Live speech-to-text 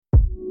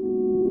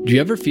Do you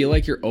ever feel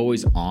like you're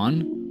always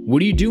on?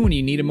 What do you do when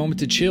you need a moment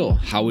to chill?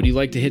 How would you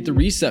like to hit the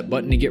reset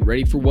button to get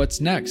ready for what's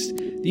next?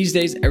 These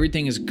days,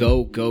 everything is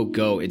go, go,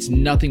 go. It's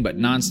nothing but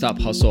nonstop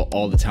hustle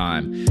all the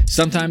time.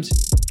 Sometimes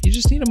you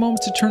just need a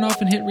moment to turn off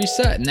and hit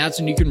reset, and that's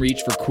when you can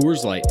reach for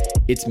Coors Light.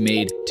 It's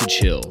made to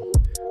chill.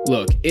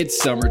 Look, it's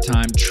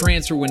summertime,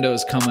 transfer window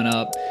is coming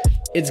up.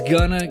 It's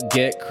gonna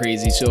get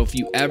crazy, so if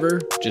you ever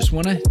just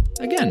wanna,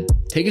 again,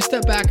 take a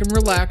step back and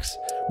relax,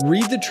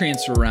 read the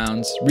transfer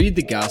rounds, read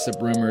the gossip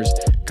rumors,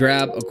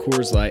 grab a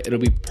Coors Light. It'll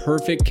be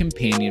perfect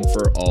companion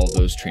for all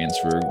those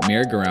transfer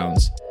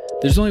merry-go-rounds.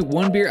 There's only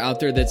one beer out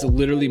there that's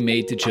literally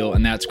made to chill,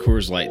 and that's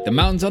Coors Light. The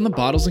mountains on the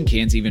bottles and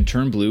cans even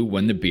turn blue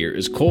when the beer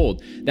is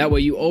cold. That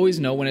way you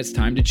always know when it's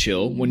time to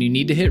chill. When you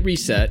need to hit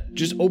reset,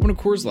 just open a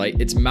Coors Light.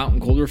 It's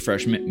mountain cold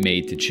refreshment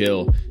made to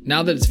chill.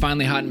 Now that it's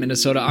finally hot in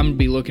Minnesota, I'm going to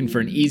be looking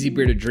for an easy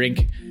beer to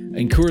drink,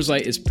 and Coors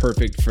Light is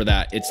perfect for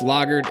that. It's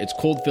lagered, it's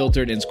cold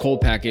filtered, and it's cold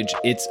packaged.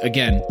 It's,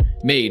 again,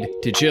 made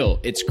to chill.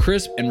 It's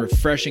crisp and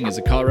refreshing as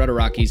the Colorado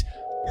Rockies.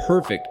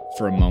 Perfect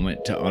for a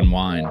moment to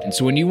unwind. And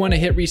so when you want to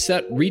hit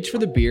reset, reach for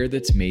the beer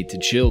that's made to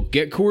chill.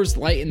 Get Coors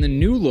Light in the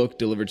new look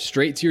delivered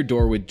straight to your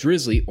door with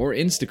Drizzly or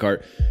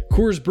Instacart.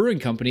 Coors Brewing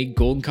Company,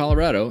 Golden,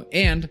 Colorado.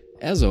 And,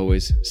 as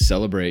always,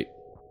 celebrate.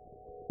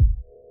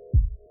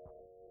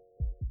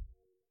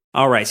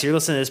 All right, so you're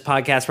listening to this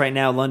podcast right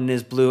now, London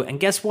is Blue. And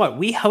guess what?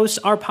 We host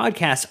our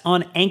podcast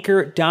on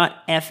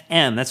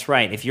Anchor.fm. That's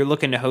right. If you're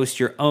looking to host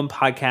your own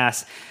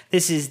podcast,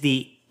 this is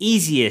the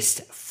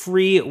easiest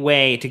free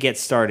way to get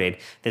started.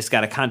 This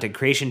got a content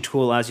creation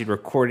tool, allows you to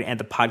record and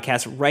the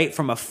podcast right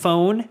from a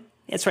phone.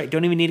 That's right,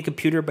 don't even need a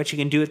computer, but you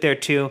can do it there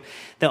too.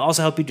 They'll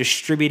also help you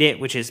distribute it,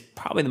 which is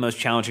probably the most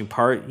challenging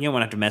part. You don't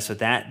want to have to mess with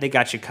that. They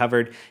got you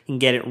covered. You can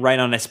get it right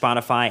on a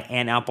Spotify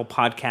and Apple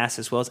Podcasts,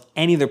 as well as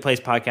any other place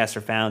podcasts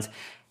are found.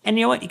 And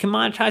you know what? You can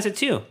monetize it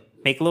too.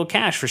 Make a little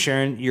cash for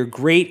sharing your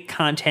great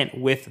content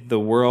with the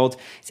world.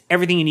 It's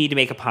everything you need to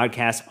make a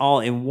podcast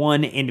all in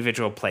one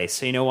individual place.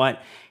 So you know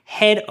what?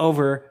 Head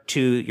over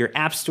to your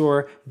app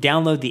store,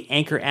 download the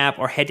Anchor app,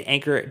 or head to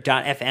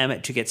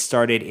anchor.fm to get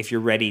started if you're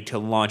ready to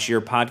launch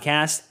your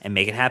podcast and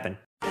make it happen.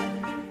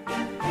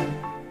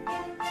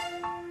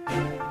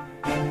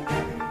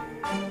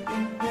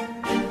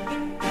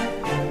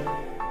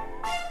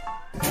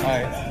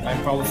 Hi,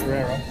 I'm Paulo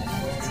Ferreira,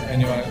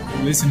 and you are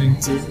listening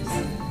to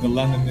The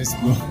London is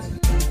Blue.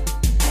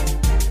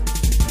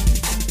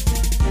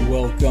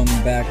 Welcome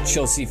back,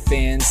 Chelsea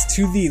fans,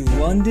 to the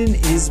London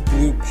is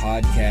Blue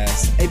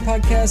podcast, a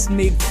podcast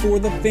made for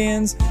the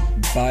fans,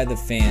 by the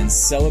fans,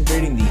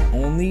 celebrating the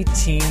only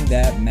team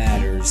that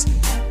matters.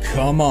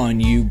 Come on,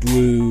 you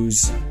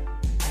Blues.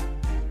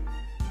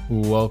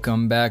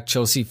 Welcome back,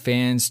 Chelsea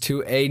fans,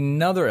 to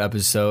another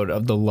episode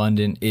of the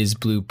London is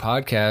Blue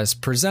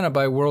podcast presented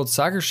by World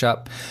Soccer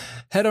Shop.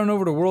 Head on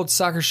over to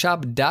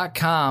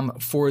worldsoccershop.com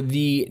for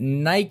the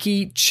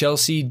Nike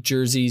Chelsea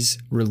jerseys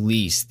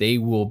release. They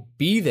will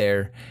be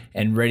there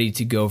and ready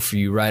to go for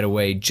you right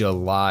away,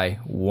 July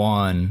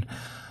 1.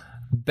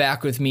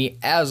 Back with me,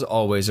 as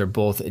always, are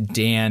both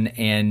Dan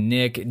and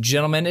Nick.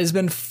 Gentlemen, it's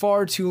been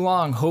far too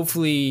long.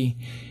 Hopefully,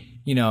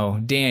 you know,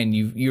 Dan,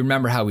 you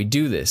remember how we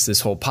do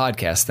this whole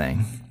podcast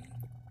thing.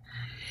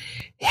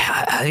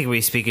 Yeah, I think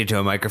we speak into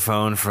a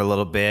microphone for a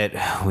little bit.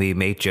 We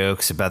make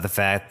jokes about the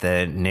fact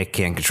that Nick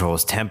can't control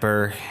his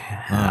temper.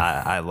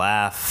 I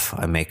laugh.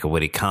 I make a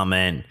witty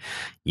comment.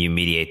 You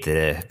mediate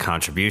the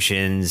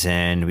contributions,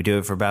 and we do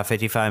it for about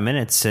 55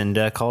 minutes and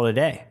call it a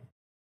day.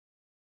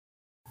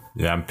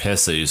 Yeah, I'm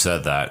pissed that you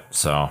said that.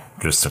 So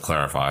just to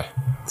clarify.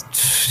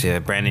 Yeah,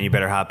 Brandon, you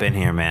better hop in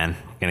here, man.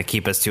 You're going to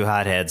keep us two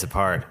hotheads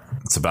apart.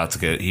 It's about to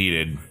get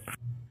heated.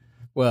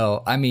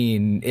 Well, I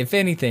mean, if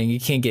anything,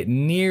 it can't get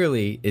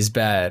nearly as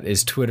bad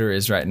as Twitter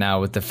is right now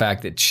with the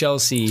fact that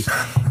Chelsea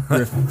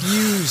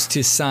refused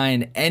to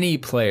sign any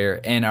player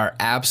and are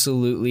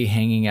absolutely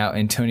hanging out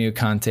Antonio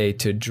Conte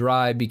to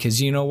dry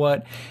because you know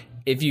what?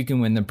 If you can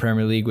win the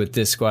Premier League with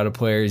this squad of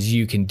players,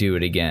 you can do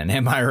it again.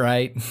 Am I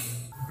right?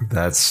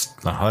 That's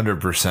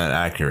 100%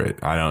 accurate.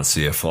 I don't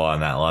see a flaw in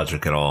that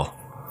logic at all.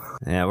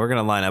 Yeah, we're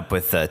going to line up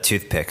with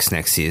toothpicks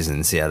next season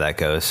and see how that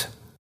goes.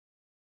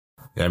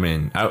 I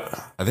mean, I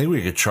think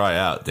we could try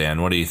out,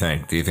 Dan. What do you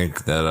think? Do you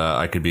think that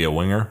I could be a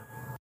winger?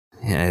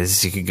 Yeah,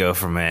 you could go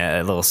from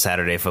a little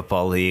Saturday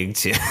football league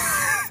to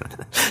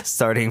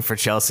starting for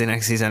Chelsea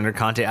next season under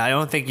Conte. I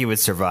don't think you would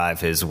survive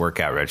his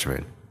workout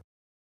regimen.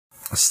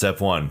 Step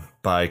 1,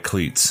 buy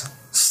cleats.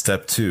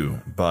 Step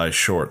 2, buy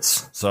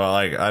shorts. So,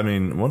 I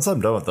mean, once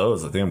I'm done with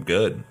those, I think I'm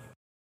good.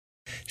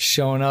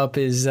 Showing up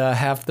is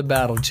half the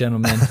battle,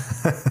 gentlemen.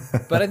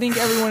 But I think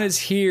everyone is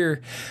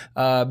here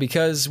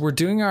because we're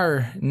doing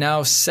our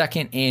now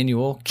second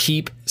annual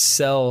Keep,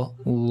 Sell,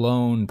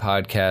 Loan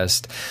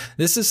podcast.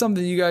 This is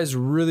something you guys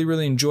really,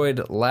 really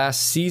enjoyed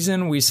last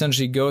season. We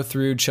essentially go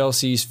through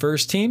Chelsea's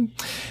first team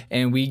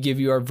and we give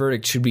you our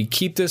verdict. Should we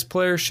keep this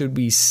player? Should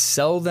we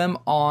sell them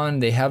on?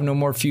 They have no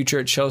more future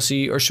at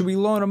Chelsea. Or should we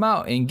loan them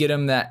out and get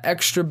them that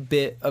extra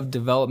bit of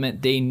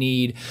development they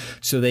need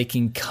so they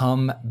can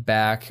come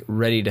back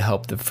ready to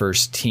help the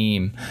first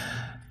team?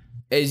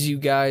 as you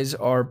guys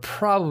are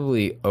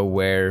probably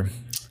aware,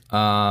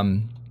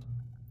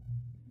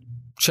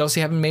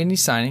 Chelsea haven't made any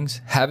signings,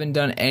 haven't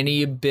done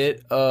any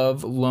bit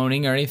of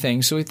loaning or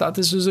anything, so we thought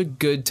this was a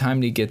good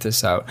time to get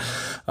this out.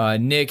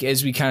 Nick,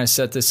 as we kind of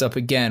set this up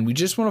again, we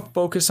just want to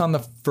focus on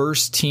the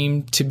first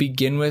team to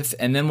begin with,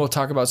 and then we'll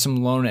talk about some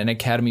loan and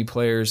academy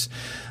players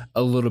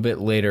a little bit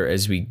later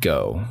as we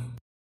go.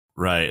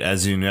 Right.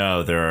 As you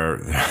know, there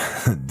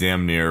are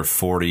damn near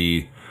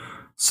 40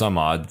 some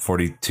odd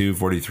 42,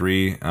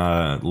 43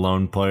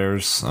 loan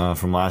players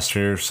from last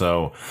year.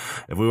 So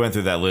if we went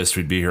through that list,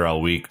 we'd be here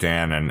all week,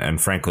 Dan. And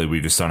frankly,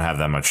 we just don't have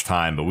that much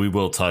time, but we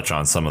will touch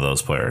on some of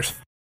those players.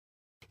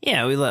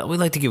 Yeah, we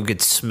like to give a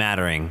good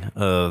smattering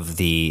of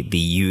the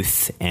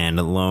youth and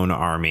loan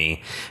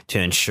army to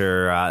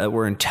ensure that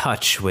we're in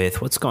touch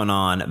with what's going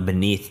on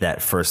beneath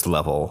that first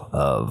level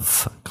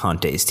of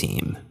Conte's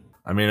team.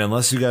 I mean,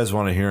 unless you guys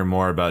want to hear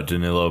more about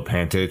Danilo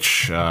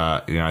Pantic,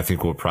 I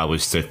think we'll probably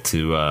stick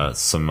to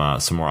some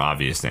more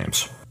obvious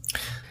names.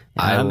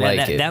 I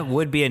like it. That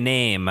would be a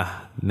name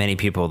many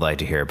people would like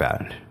to hear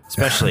about,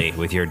 especially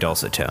with your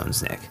dulcet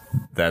tones, Nick.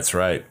 That's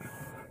right.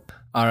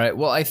 All right.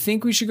 Well, I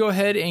think we should go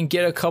ahead and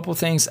get a couple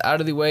things out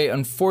of the way.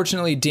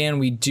 Unfortunately, Dan,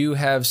 we do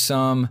have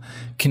some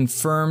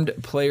confirmed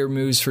player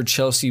moves for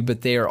Chelsea,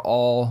 but they are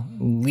all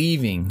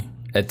leaving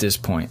at this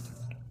point.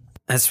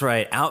 That's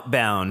right.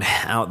 Outbound,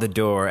 out the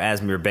door,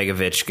 Asmir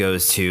Begovic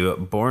goes to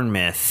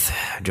Bournemouth,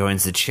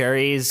 joins the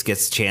Cherries,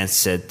 gets a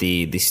chance at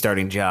the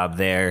starting job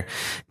there.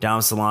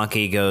 Dom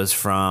Solanke goes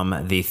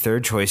from the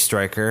third choice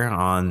striker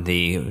on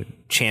the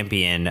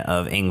champion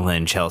of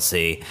England,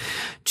 Chelsea,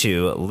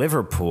 to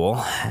Liverpool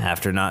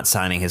after not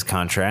signing his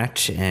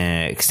contract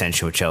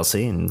extension with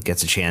Chelsea, and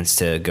gets a chance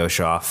to go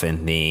show off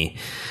in the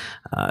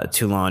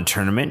Toulon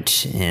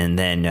tournament. And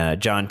then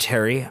John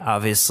Terry,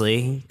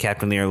 obviously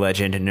Captain Lear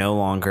legend, no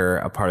longer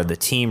a part of the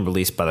team,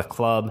 released by the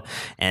club,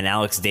 and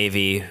Alex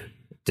Davey,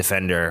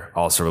 defender,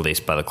 also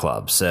released by the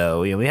club.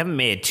 So we haven't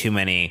made too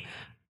many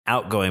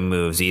outgoing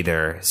moves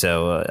either,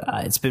 so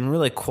it's been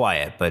really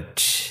quiet, but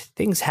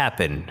things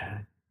happen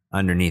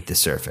underneath the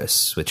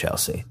surface with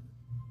Chelsea.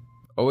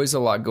 Always a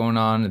lot going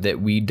on that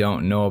we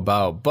don't know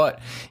about, but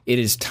it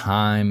is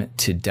time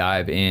to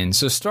dive in.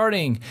 So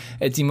starting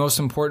at the most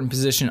important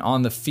position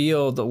on the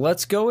field,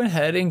 let's go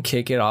ahead and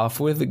kick it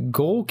off with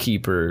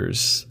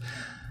goalkeepers.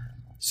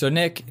 So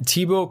Nick,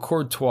 Thibaut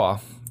Courtois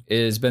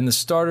has been the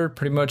starter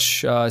pretty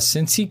much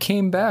since he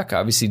came back.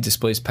 Obviously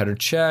displaced Petr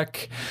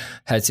Cech,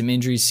 had some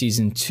injuries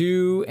season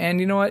 2,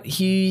 and you know what?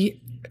 He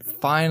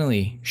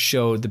finally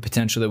showed the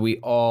potential that we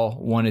all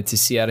wanted to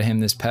see out of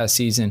him this past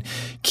season.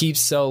 Keep,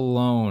 sell,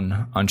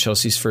 loan on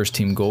Chelsea's first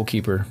team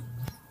goalkeeper.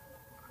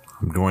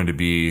 I'm going to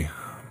be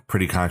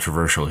pretty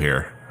controversial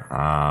here.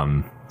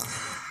 I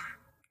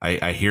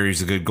hear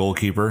he's a good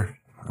goalkeeper,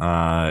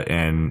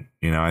 and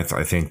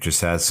I think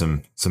just has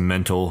some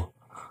mental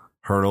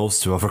hurdles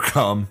to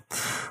overcome.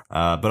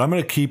 But I'm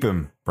going to keep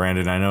him,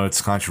 Brandon. I know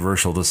it's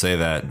controversial to say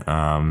that.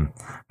 I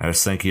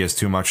just think he has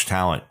too much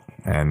talent.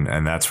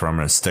 And that's where I'm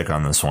going to stick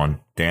on this one.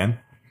 Dan?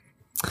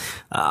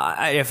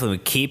 I definitely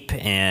would keep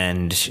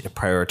and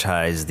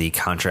prioritize the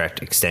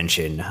contract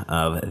extension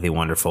of the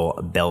wonderful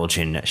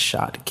Belgian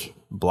shot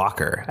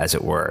blocker, as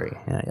it were.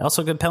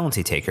 Also a good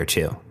penalty taker,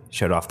 too.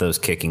 Showed off those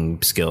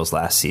kicking skills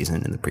last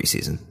season in the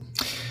preseason.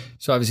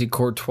 So obviously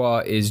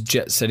Courtois is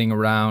jet setting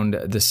around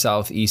the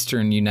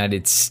southeastern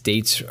United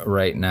States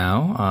right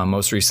now.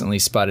 Most recently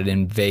spotted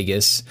in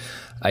Vegas.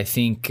 I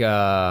think,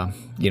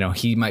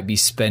 he might be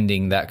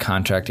spending that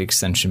contract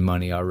extension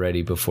money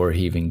already before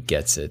he even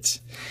gets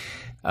it.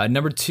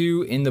 Number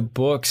 2 in the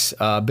books,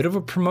 a bit of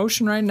a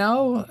promotion right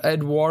now,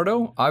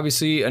 Eduardo.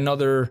 Obviously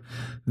another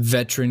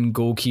veteran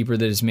goalkeeper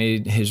that has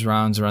made his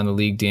rounds around the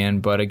league, Dan.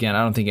 But again,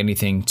 I don't think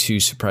anything too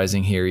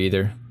surprising here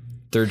either.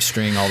 Third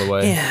string all the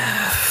way.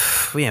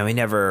 Yeah, we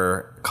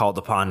never called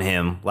upon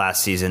him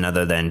last season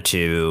other than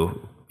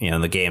to...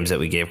 the games that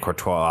we gave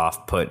Courtois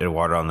off, put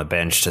Eduardo on the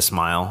bench to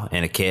smile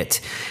in a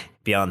kit.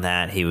 Beyond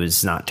that, he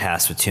was not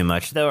tasked with too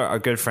much. Though our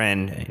good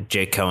friend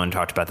Jake Cohen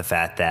talked about the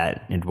fact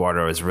that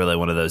Eduardo is really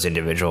one of those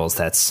individuals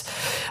that's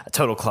a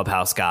total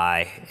clubhouse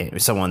guy,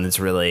 someone that's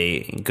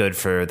really good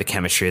for the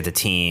chemistry of the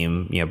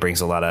team, brings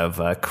a lot of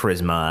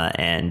charisma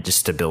and just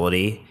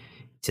stability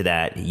to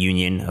that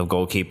union of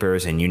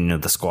goalkeepers and union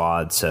of the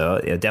squad. So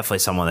definitely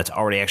someone that's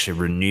already actually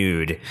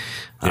renewed.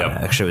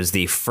 Actually, it was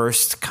the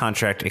first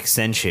contract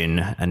extension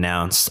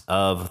announced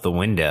of the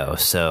window.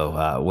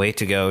 So way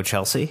to go,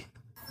 Chelsea,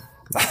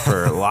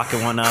 for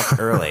locking one up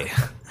early.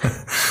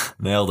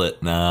 Nailed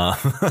it. Nah.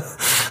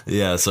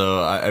 Yeah,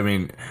 so, I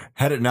mean,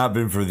 had it not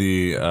been for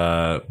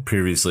the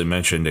previously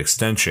mentioned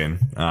extension,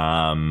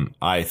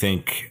 I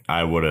think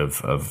I would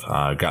have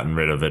gotten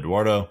rid of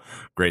Eduardo.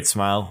 Great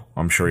smile.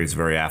 I'm sure he's a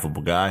very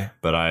affable guy,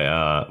 but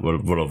I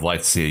would have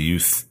liked to see a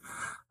youth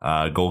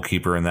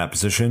goalkeeper in that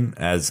position.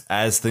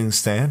 As things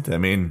stand, I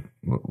mean,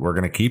 we're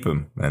going to keep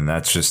him, and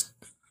that's just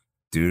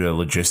due to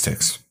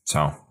logistics.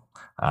 So,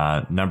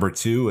 number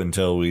 2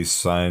 until we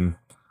sign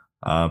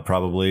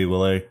probably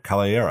Willy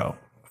Caballero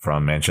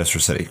from Manchester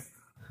City.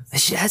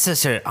 That's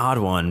such an odd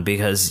one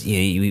because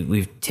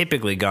we've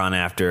typically gone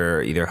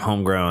after either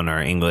homegrown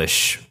or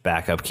English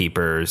backup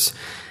keepers,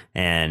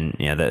 and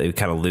that we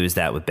kind of lose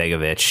that with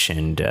Begovic,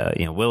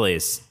 and Willie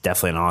is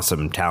definitely an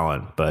awesome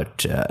talent,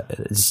 but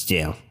it's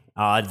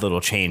odd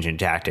little change in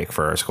tactic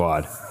for our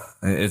squad.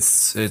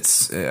 It's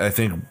I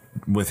think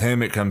with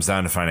him it comes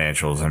down to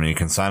financials. I mean, you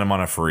can sign him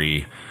on a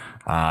free.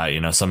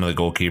 Some of the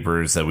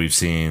goalkeepers that we've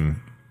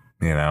seen,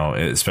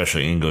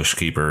 especially English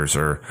keepers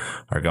are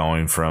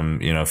going from,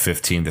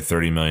 15 to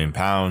 30 million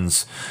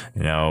pounds.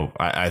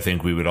 I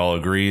think we would all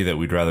agree that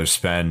we'd rather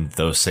spend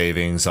those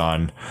savings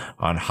on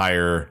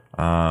higher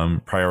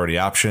priority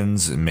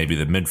options and maybe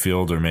the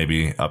midfield or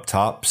maybe up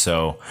top.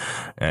 So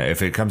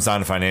if it comes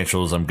down to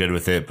financials, I'm good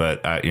with it.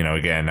 But,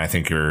 again, I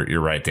think you're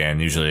right, Dan.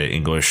 Usually an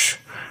English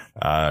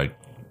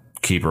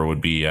keeper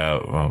would be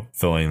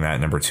filling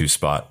that number 2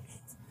 spot.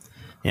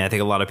 Yeah, I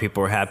think a lot of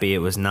people were happy it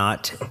was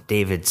not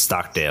David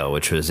Stockdale,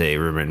 which was a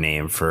rumored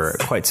name for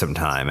quite some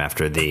time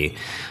after the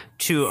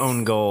 2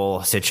 own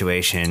goal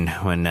situation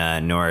when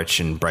Norwich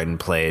and Brighton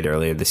played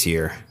earlier this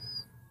year.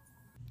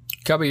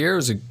 Caballero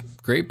is a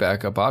great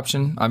backup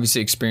option.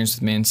 Obviously experienced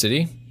with Man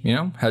City,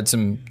 had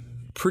some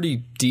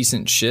pretty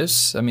decent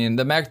shifts. I mean,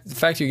 the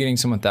fact you're getting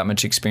someone with that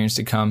much experience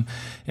to come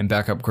and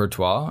back up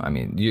Courtois, I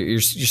mean,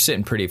 you're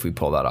sitting pretty if we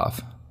pull that off.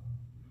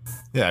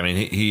 Yeah, I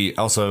mean, he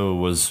also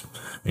was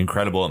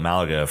incredible at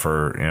Malaga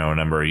for, a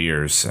number of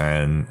years.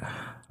 And,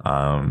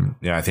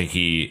 I think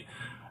he,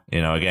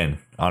 again,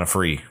 on a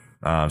free.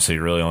 So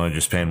you're really only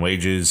just paying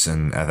wages.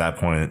 And at that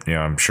point,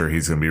 I'm sure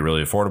he's going to be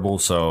really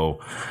affordable. So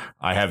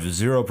I have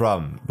zero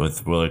problem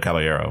with Willie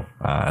Caballero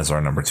as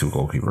our number 2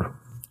 goalkeeper.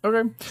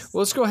 Okay,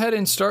 well, let's go ahead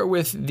and start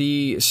with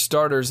the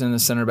starters in the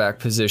center back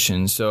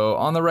position. So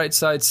on the right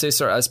side,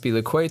 Cesar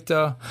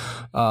Azpilicueta.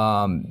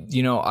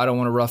 I don't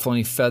want to ruffle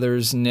any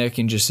feathers, Nick,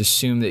 and just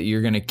assume that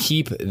you're going to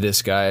keep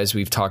this guy, as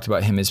we've talked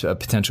about him as a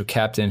potential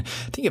captain.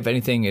 I think if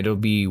anything, it'll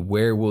be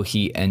where will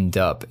he end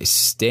up?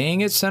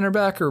 Staying at center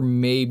back or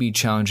maybe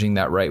challenging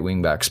that right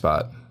wing back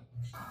spot?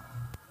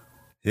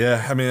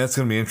 Yeah, I mean, that's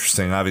going to be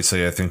interesting.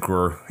 Obviously, I think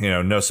we're,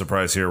 no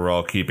surprise here. We're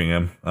all keeping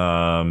him,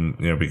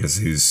 because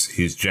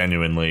he's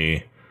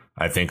genuinely,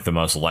 I think, the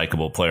most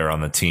likable player on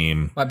the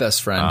team. My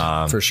best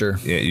friend, for sure.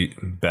 Yeah,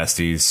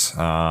 besties.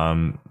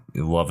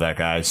 Love that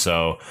guy.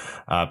 So,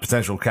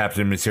 potential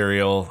captain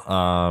material,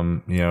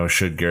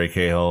 should Gary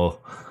Cahill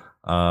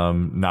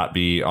not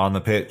be on the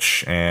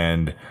pitch.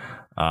 And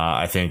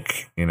I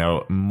think,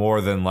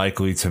 more than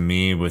likely to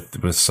me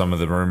with some of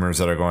the rumors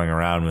that are going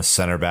around with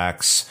center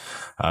backs,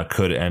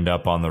 could end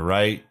up on the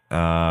right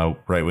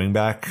wing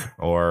back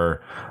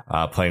or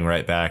playing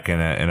right back in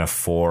a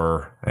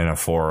four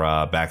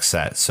back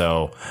set.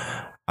 So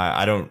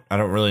I don't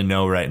really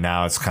know right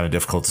now. It's kind of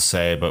difficult to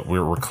say, but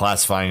we're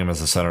classifying him as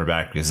a center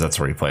back because that's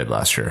where he played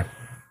last year.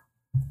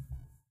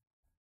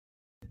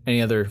 Any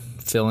other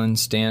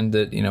fill-ins, Dan,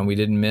 that we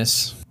didn't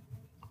miss?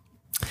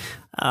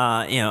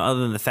 Other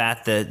than the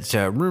fact that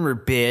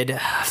rumored bid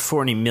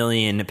 £40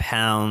 million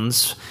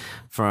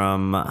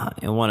from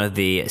one of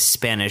the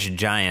Spanish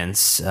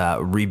giants,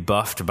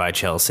 rebuffed by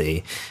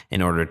Chelsea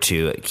in order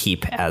to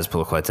keep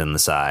Azpilicueta on the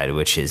side,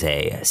 which is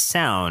a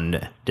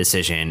sound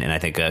decision and I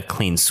think a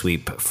clean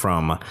sweep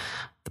from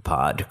the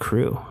pod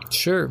crew.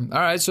 Sure. All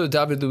right. So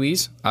David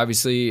Luiz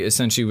obviously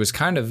essentially was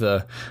kind of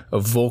a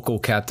vocal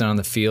captain on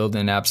the field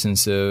in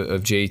absence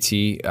of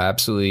JT.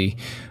 Absolutely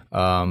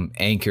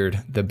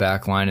anchored the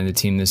back line in the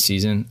team this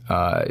season.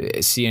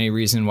 See any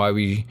reason why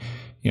we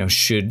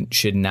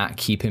should not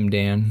keep him,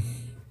 Dan?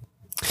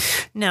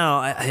 No,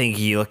 I think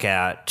you look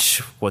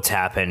at what's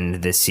happened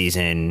this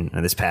season,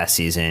 or this past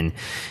season.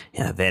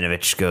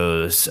 Ivanovic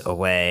goes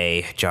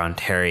away. John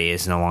Terry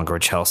is no longer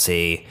with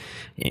Chelsea.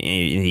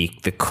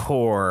 The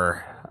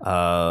core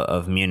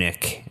of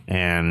Munich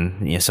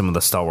and some of the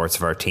stalwarts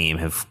of our team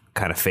have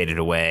kind of faded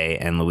away.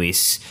 And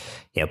Luis,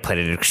 played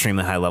at an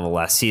extremely high level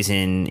last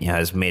season.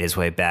 Has made his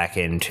way back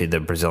into the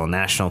Brazil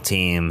national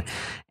team,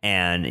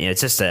 and it's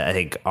just I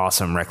think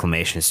awesome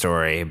reclamation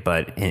story.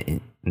 But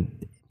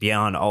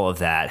beyond all of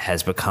that,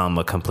 has become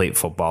a complete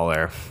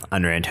footballer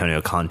under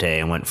Antonio Conte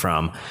and went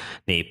from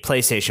the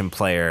PlayStation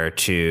player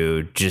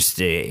to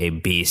just a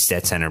beast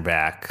at center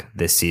back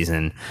this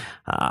season.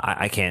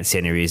 I can't see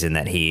any reason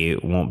that he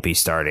won't be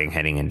starting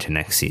heading into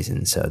next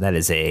season. So that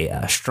is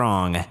a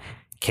strong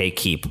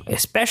K-keep,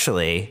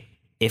 especially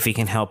if he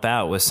can help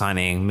out with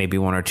signing maybe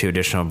 1 or 2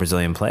 additional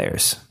Brazilian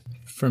players.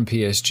 From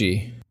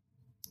PSG.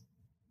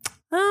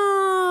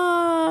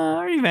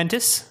 Or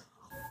Juventus.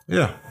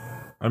 Yeah.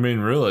 I mean,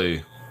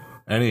 really,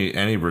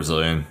 any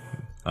Brazilian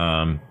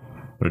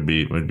would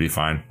be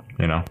fine,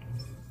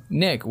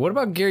 Nick, what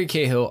about Gary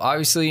Cahill?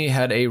 Obviously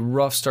had a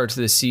rough start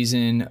to the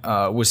season,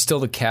 was still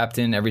the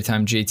captain every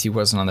time JT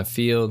wasn't on the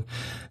field.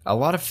 A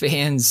lot of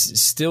fans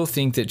still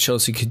think that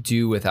Chelsea could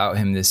do without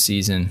him this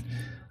season.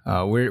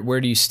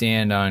 Where do you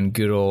stand on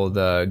good old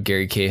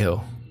Gary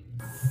Cahill?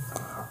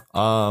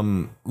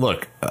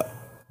 Look,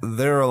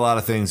 there are a lot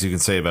of things you can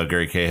say about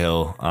Gary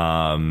Cahill,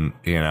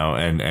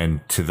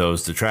 and to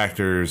those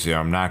detractors,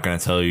 I'm not going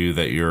to tell you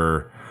that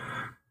you're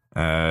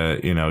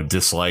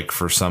dislike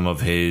for some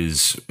of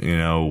his,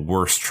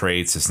 worst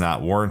traits is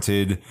not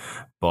warranted.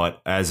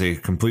 But as a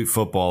complete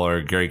footballer,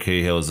 Gary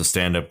Cahill is a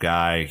stand-up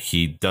guy.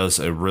 He does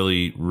a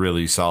really,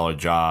 really solid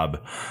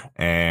job.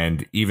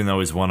 And even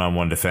though his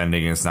one-on-one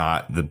defending is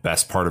not the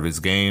best part of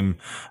his game,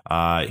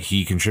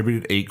 he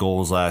contributed 8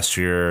 goals last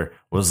year,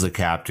 was the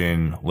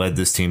captain, led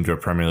this team to a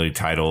Premier League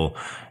title.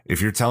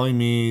 If you're telling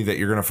me that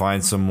you're going to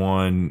find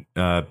someone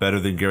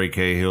better than Gary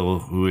Cahill,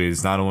 who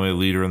is not only a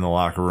leader in the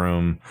locker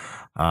room,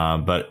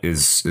 but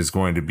is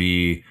going to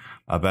be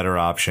a better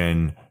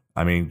option,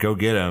 I mean, go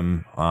get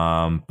him.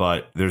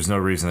 But there's no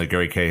reason that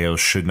Gary Cahill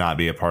should not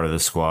be a part of the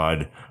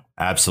squad.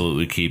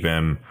 Absolutely keep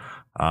him.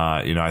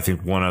 I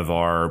think one of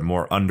our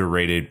more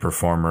underrated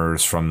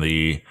performers from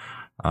the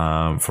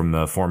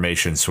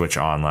formation switch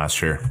on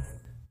last year.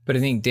 But I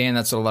think, Dan,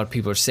 that's what a lot of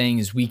people are saying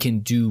is we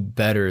can do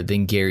better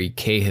than Gary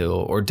Cahill,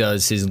 or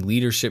does his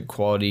leadership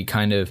quality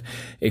kind of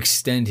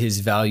extend his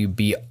value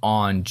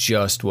beyond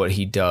just what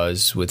he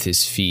does with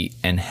his feet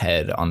and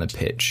head on the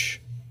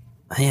pitch?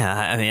 Yeah,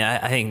 I mean,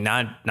 I think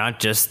not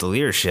just the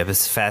leadership.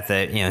 It's the fact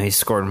that, he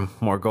scored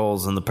more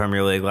goals in the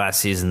Premier League last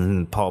season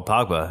than Paul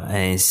Pogba.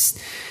 And he's,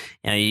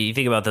 you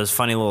think about those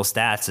funny little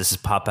stats, this is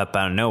pop up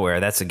out of nowhere.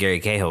 That's a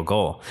Gary Cahill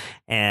goal.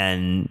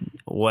 And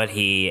what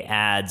he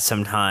adds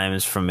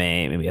sometimes from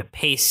maybe a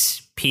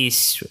pace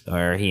piece,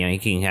 or, he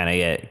can kind of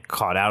get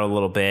caught out a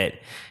little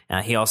bit.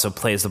 He also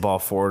plays the ball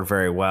forward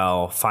very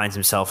well, finds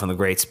himself in the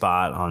great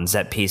spot on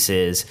set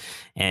pieces,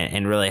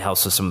 and really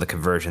helps with some of the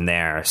conversion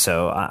there.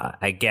 So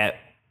I get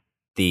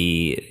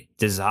the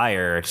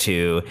desire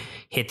to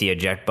hit the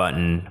eject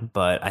button,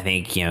 but I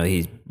think,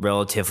 he's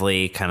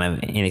relatively kind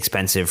of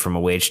inexpensive from a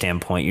wage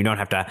standpoint. You don't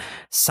have to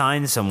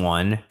sign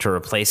someone to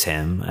replace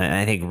him. And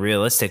I think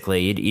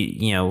realistically,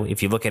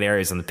 if you look at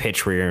areas on the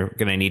pitch where you're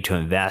going to need to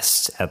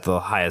invest at the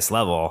highest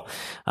level,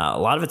 a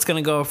lot of it's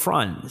going to go up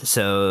front.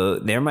 So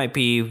there might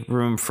be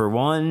room for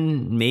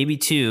 1, maybe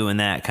 2 in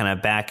that kind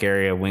of back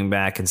area, wing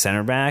back and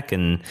center back.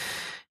 And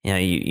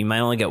you might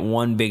only get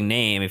one big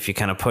name if you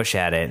kind of push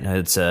at it.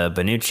 It's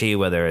Bonucci,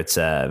 whether it's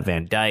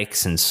Van Dijk,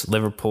 since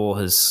Liverpool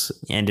has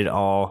ended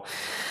all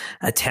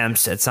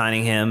attempts at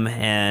signing him,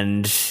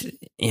 and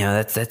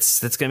that's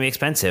going to be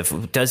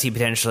expensive. Does he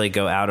potentially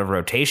go out of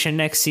rotation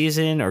next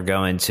season or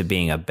go into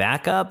being a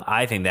backup?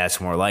 I think that's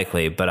more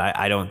likely, but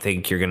I don't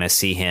think you're going to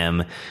see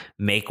him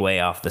make way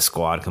off the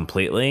squad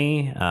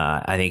completely.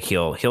 I think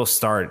he'll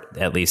start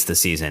at least the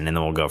season, and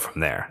then we'll go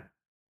from there.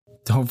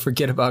 Don't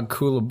forget about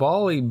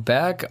Koulibaly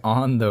back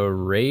on the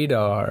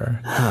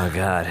radar. Oh,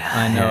 God.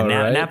 I know,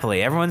 right?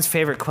 Napoli, everyone's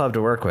favorite club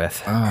to work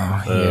with.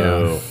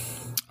 Oh,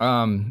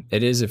 yeah.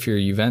 It is if you're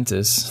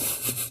Juventus.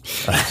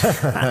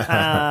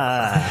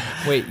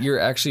 Wait, you're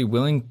actually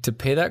willing to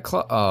pay that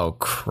club? Oh,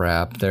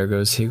 crap. There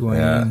goes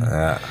Higuain.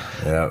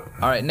 Yeah.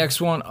 All right,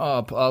 next one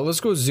up. Let's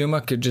go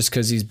Zuma, just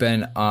because he's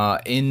been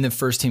in the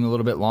first team a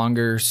little bit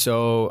longer.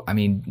 So, I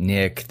mean,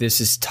 Nick, this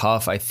is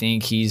tough. I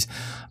think he's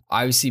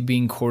obviously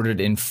being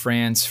courted in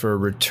France for a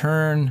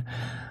return.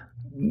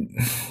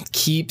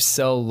 Keep,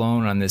 sell,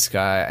 loan on this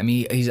guy. I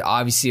mean, he's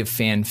obviously a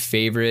fan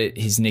favorite.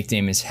 His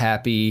nickname is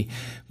Happy.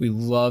 We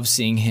love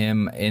seeing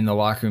him in the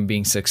locker room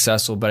being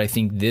successful, but I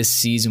think this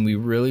season we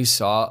really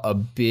saw a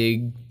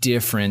big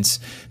difference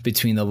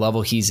between the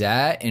level he's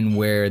at and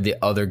where the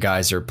other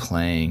guys are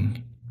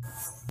playing.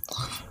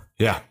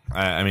 Yeah,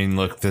 I mean,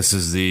 look, this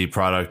is the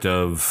product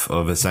of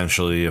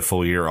essentially a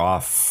full year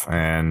off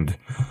and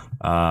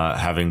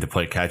having to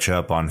play catch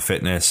up on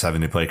fitness, having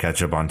to play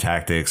catch up on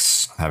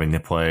tactics, having to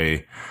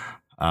play,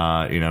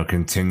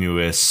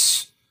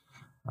 continuous,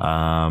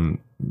 not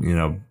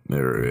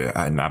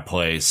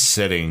play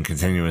sitting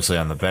continuously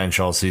on the bench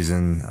all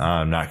season,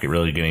 not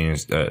really getting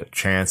a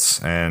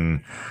chance.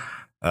 And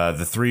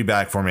the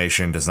 3-back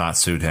formation does not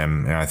suit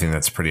him, and I think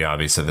that's pretty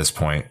obvious at this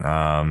point.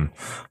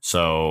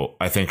 So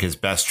I think his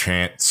best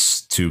chance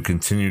to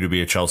continue to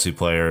be a Chelsea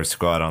player is to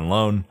go out on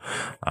loan.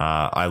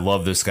 I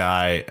love this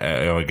guy.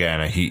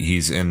 Again,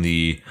 he's in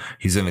the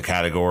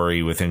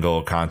category with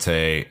N'Golo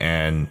Kante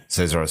and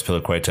Cesar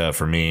Azpilicueta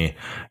for me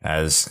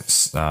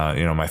as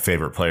my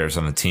favorite players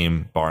on the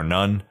team, bar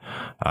none.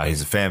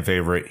 He's a fan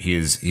favorite. He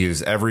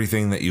is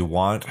everything that you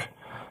want,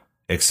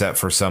 except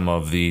for some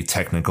of the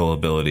technical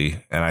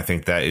ability. And I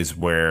think that is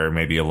where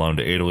maybe a loan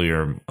to Italy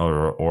or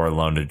a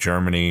loan to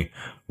Germany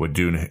would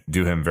do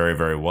him very,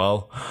 very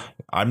well.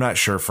 I'm not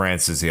sure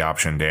France is the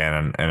option,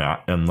 Dan, and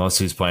unless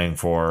he's playing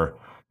for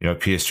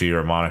PSG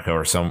or Monaco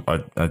or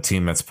a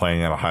team that's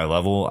playing at a high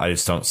level, I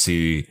just don't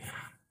see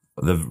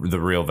the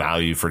real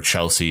value for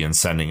Chelsea in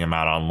sending him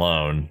out on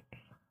loan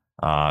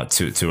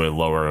to a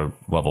lower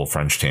level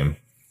French team.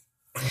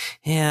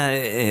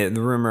 Yeah,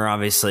 the rumor,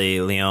 obviously,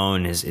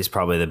 Lyon is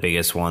probably the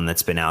biggest one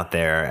that's been out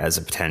there as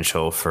a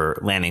potential for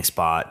landing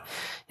spot.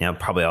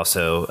 Probably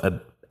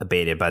also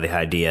abated by the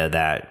idea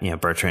that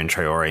Bertrand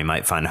Traore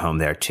might find a home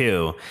there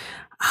too.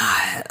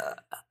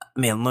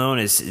 Lyon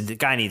the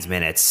guy needs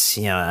minutes.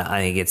 I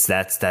think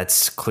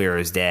that's clear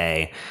as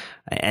day.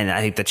 And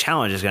I think the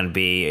challenge is going to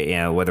be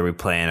whether we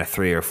play in a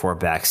 3 or 4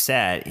 back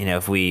set.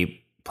 If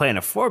we play in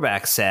a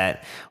 4-back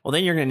set, well,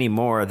 then you're going to need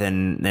more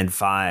than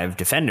 5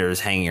 defenders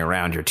hanging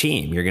around your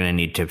team. You're going to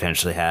need to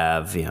potentially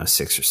have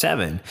 6 or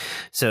 7.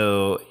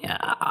 So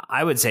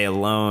I would say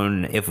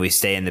alone if we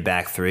stay in the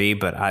back 3,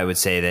 but I would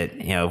say that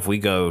if we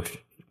go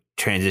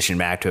transition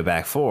back to a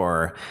back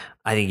 4,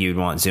 I think you'd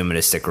want Zuma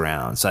to stick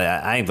around. So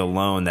I think the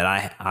loan that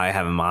I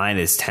have in mind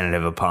is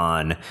tentative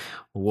upon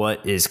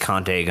what is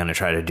Conte going to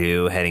try to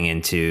do heading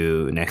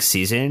into next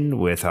season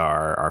with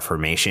our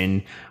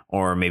formation,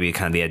 or maybe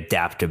kind of the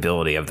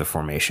adaptability of the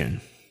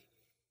formation.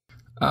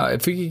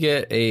 If we could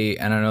get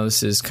and I know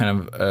this is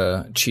kind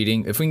of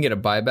cheating, if we can get a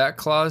buyback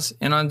clause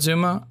in on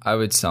Zuma, I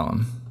would sell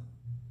him.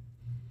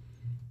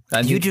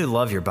 You do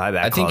love your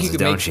buyback clauses,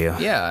 don't you?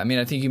 Yeah, I mean,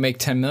 I think you make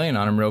 $10 million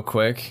on him real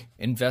quick,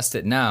 invest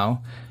it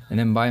now, and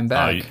then buy him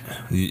back.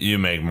 You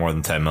make more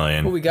than $10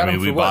 million. Well, we got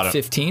him for what,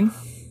 15?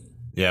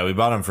 Yeah, we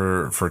bought him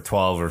for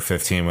 12 or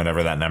 15,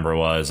 whatever that number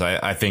was.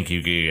 I think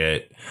you could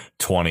get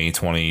 20,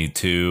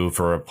 22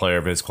 for a player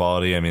of his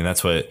quality. I mean,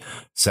 that's what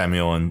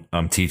Samuel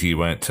and Titi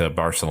went to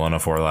Barcelona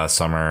for last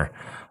summer.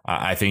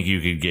 I think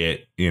you could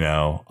get,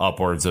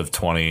 upwards of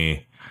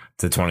 20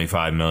 to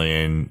 25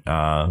 million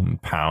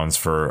pounds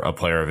for a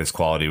player of his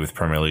quality with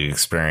Premier League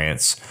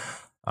experience.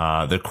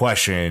 The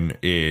question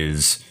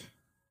is,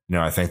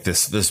 I think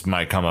this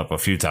might come up a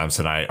few times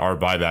tonight. Are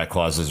buyback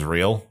clauses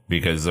real?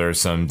 Because there's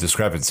some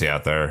discrepancy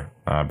out there,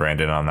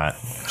 Brandon, on that.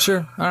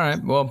 Sure. All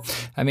right. Well,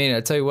 I mean,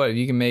 I tell you what, if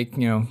you can make,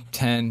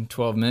 10,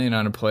 12 million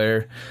on a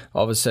player,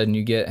 all of a sudden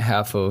you get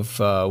half of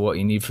what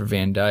you need for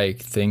Van Dijk.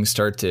 Things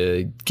start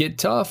to get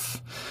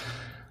tough.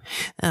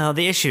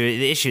 The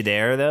issue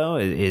there though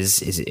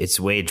is it's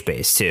wage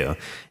based too.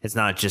 It's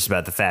not just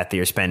about the fact that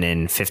you're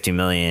spending $50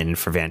 million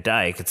for Van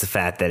Dijk. It's the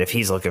fact that if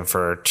he's looking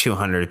for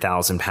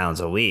 200,000 pounds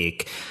a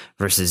week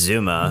versus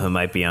Zuma, who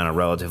might be on a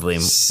relatively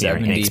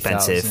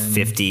inexpensive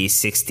 50,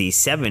 60,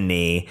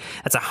 70,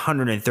 that's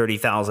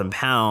 130,000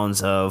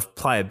 pounds of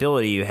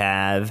pliability you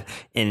have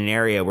in an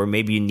area where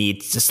maybe you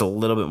need just a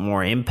little bit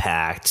more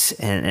impact.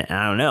 And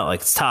I don't know,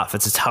 it's tough.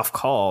 It's a tough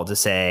call to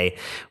say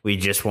we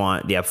just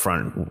want the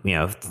upfront,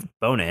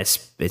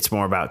 bonus. It's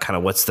more about kind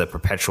of what's the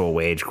perpetual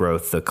wage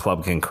growth the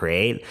club can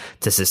create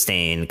to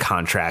sustain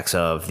contracts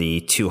of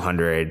the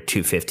 200,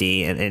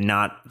 250 and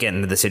not get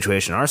into the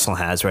situation Arsenal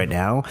has right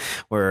now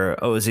where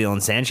Ozil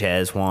and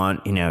Sanchez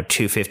want,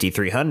 250,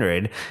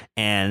 300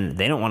 and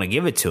they don't want to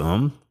give it to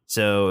him.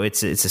 So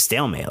it's a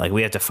stalemate.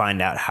 We have to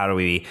find out how do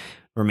we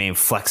remain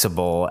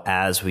flexible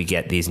as we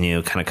get these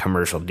new kind of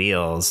commercial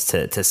deals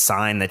to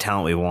sign the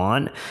talent we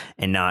want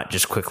and not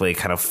just quickly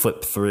kind of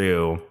flip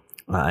through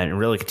and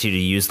really continue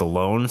to use the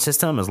loan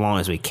system as long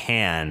as we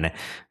can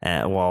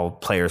while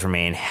players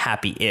remain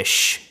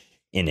happy-ish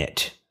in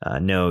it.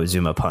 No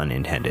Zuma pun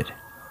intended.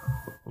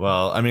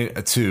 Well, I mean,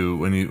 too,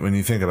 when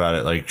you think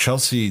about it,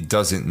 Chelsea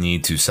doesn't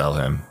need to sell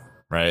him,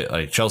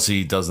 right?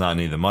 Chelsea does not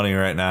need the money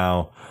right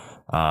now.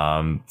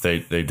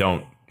 They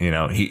don't,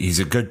 he's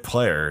a good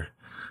player.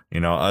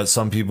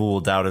 Some people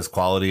will doubt his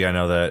quality. I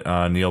know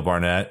that Neil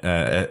Barnett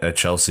at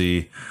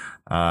Chelsea,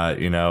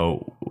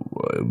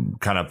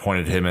 kind of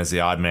pointed him as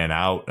the odd man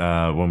out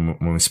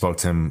when we spoke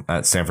to him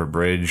at Stamford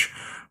Bridge,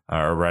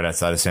 or right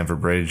outside of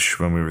Stamford Bridge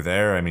when we were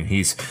there. I mean,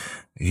 he's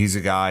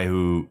a guy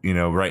who,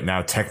 right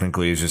now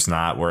technically is just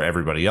not where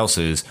everybody else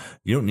is.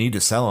 You don't need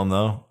to sell him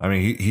though. I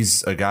mean,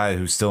 he's a guy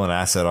who's still an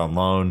asset on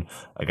loan,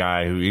 a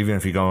guy who, even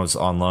if he goes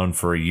on loan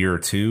for a year or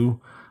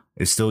two,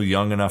 is still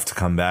young enough to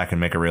come back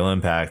and make a real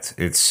impact.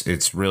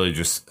 It's really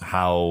just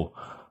how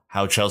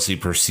Chelsea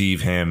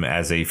perceive him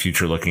as a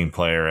future looking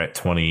player at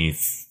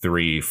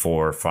 23,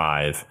 4,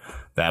 5.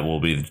 That will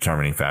be the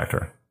determining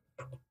factor.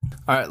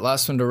 All right,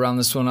 last one to round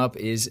this one up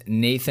is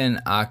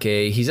Nathan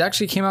Ake. He's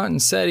actually came out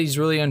and said he's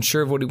really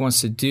unsure of what he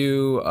wants to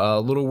do, a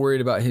little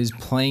worried about his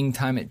playing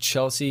time at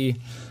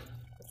Chelsea.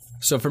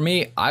 So for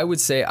me, I would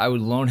say I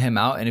would loan him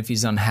out, and if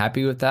he's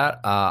unhappy with that,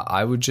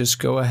 I would just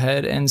go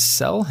ahead and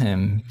sell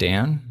him,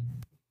 Dan.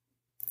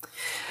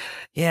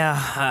 Yeah,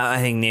 I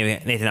think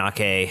Nathan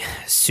Ake,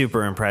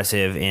 super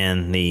impressive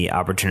in the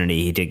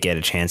opportunity he did get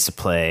a chance to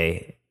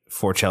play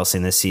for Chelsea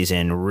in this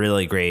season.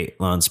 Really great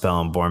loan spell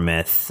in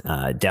Bournemouth.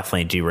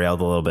 Definitely derailed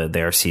a little bit of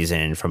their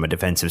season from a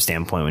defensive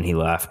standpoint when he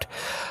left.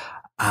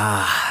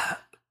 I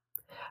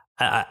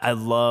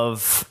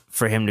love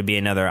for him to be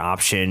another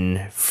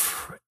option.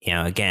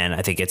 Again,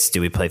 I think it's,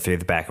 do we play 3 at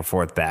the back or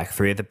 4 at the back?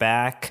 3 at the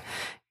back.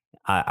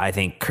 I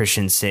think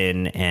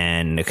Christensen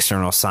and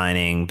external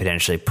signing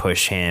potentially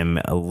push him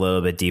a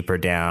little bit deeper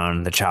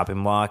down the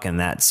chopping block. In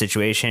that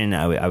situation,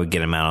 I would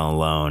get him out on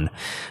loan.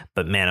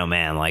 But man, oh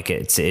man,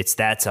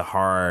 that's a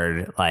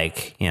hard,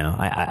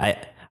 I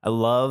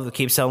love the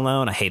keep sell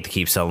loan. I hate the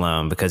keep sell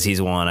loan because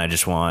he's one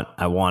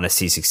I want to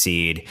see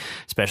succeed,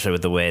 especially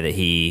with the way that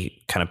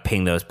he kind of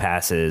pinged those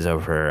passes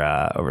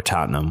over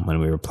Tottenham when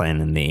we were playing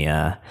in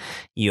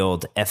the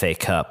old FA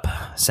Cup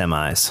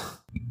semis.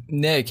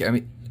 Nick, I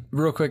mean,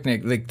 real quick,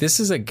 Nick, this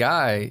is a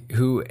guy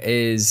who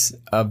is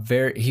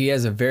he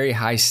has a very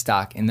high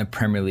stock in the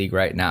Premier League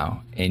right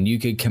now, and you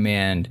could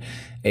command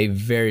a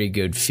very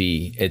good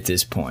fee at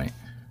this point.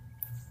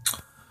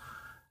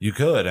 You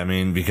could, I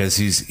mean, because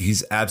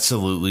he's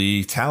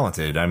absolutely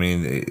talented. I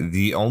mean,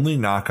 the only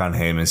knock on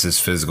him is his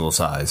physical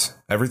size.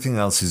 Everything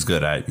else he's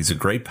good at. He's a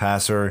great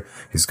passer.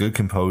 He's good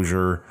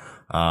composure.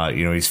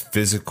 He's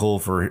physical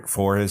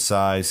for his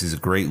size. He's a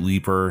great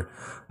leaper.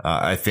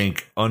 I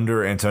think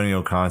under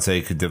Antonio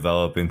Conte could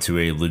develop into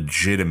a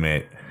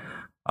legitimate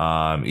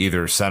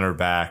either center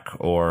back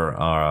or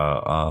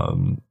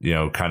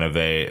kind of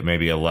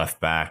maybe a left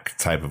back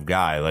type of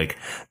guy. Like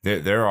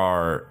there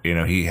are,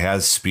 he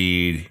has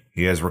speed.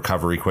 He has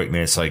recovery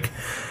quickness. Like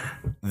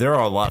there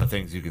are a lot of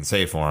things you can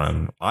say for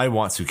him. I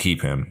want to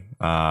keep him.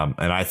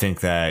 And I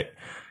think that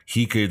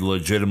he could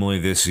legitimately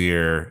this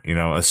year,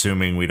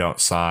 assuming we don't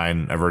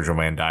sign a Virgil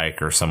van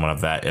Dijk or someone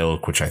of that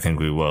ilk, which I think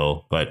we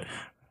will. But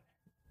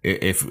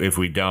if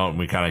we don't,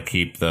 we kind of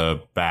keep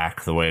the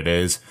back the way it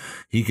is.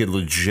 He could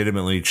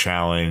legitimately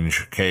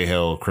challenge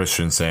Cahill,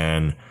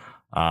 Christensen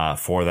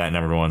for that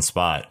number one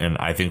spot. And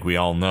I think we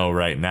all know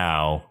right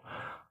now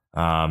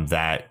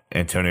that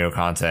Antonio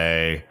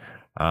Conte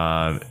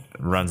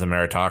runs a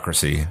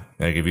meritocracy.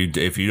 Like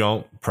if you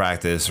don't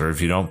practice or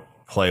if you don't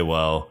play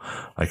well,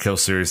 like he'll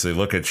seriously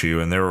look at you.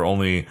 And there were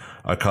only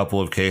a couple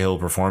of Cahill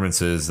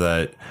performances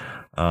that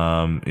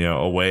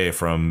away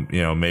from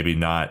maybe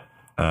not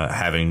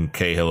having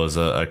Cahill as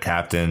a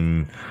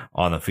captain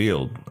on the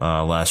field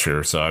last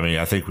year. So I mean,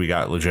 I think we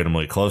got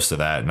legitimately close to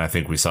that, and I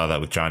think we saw that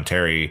with John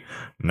Terry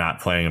not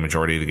playing a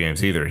majority of the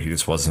games either. He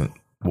just wasn't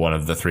one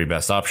of the three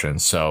best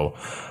options. So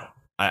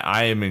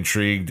I am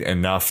intrigued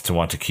enough to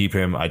want to keep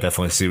him. I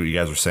definitely see what you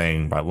guys were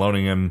saying by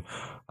loaning him.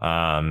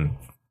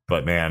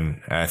 But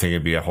man, I think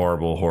it'd be a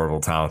horrible,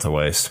 horrible talent to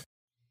waste.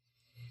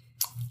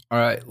 All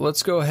right,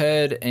 let's go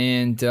ahead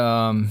and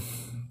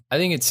I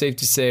think it's safe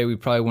to say we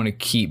probably want to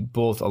keep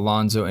both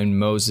Alonso and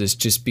Moses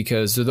just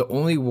because they're the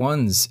only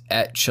ones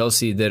at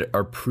Chelsea that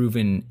are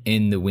proven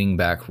in the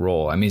wingback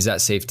role. I mean, is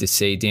that safe to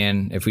say,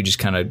 Dan, if we just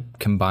kind of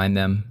combine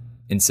them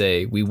and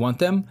say we want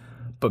them,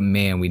 but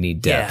man, we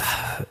need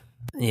depth?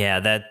 Yeah,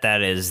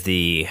 that is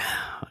the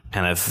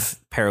kind of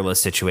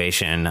perilous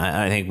situation.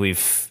 I think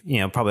we've,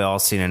 probably all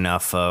seen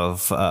enough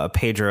of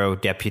Pedro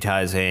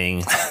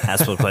deputizing,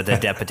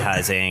 Azpilicueta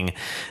deputizing,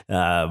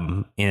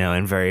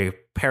 in very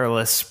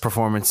perilous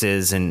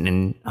performances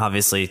and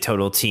obviously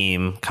total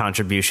team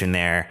contribution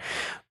there.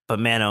 But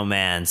man, oh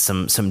man,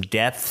 some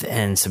depth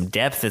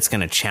that's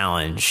going to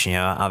challenge.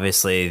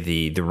 Obviously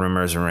the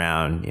rumors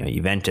around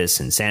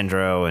Juventus and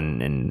Sandro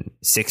and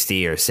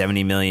 60 or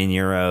 70 million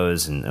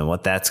euros and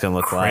what that's going to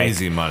look like.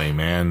 Crazy money,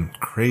 man.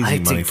 Crazy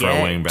money for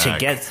a wing back.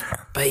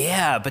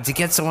 But to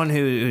get someone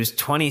who's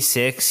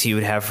 26, he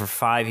would have for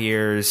 5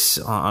 years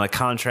on a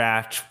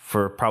contract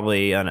for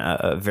probably on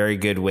a very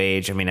good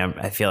wage. I mean,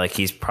 I feel like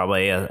he's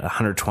probably a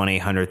 120,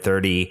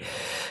 130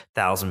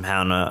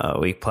 £1,000 a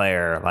week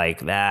player like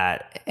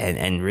that.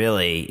 And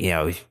really,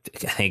 I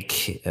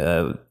think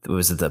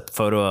was the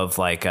photo of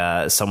like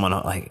someone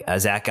like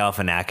Zach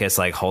Galifianakis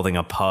like holding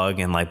a pug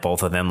and like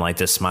both of them like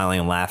just smiling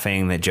and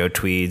laughing that Joe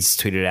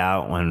tweeted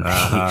out when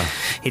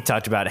he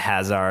talked about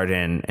Hazard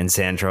and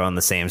Sandro on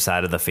the same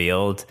side of the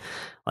field.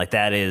 Like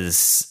that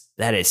is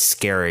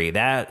scary.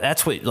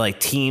 That's what like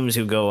teams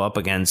who go up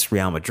against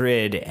Real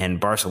Madrid and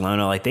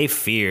Barcelona, like they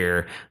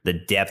fear the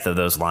depth of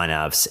those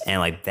lineups. And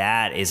like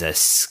that is a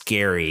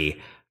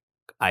scary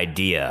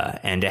idea.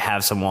 And to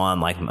have someone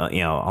like,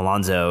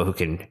 Alonso who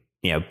can,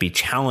 be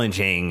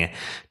challenging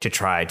to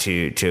try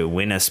to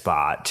win a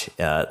spot,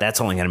 that's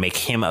only going to make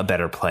him a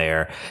better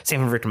player.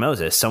 Same for Victor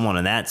Moses. Someone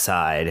on that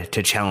side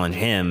to challenge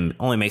him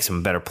only makes him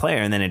a better player.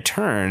 And then in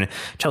turn,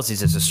 Chelsea's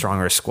just a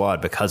stronger squad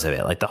because of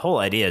it. Like the whole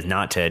idea is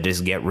not to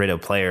just get rid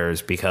of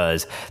players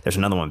because there's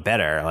another one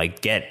better.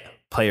 Like get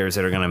players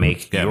that are going to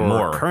make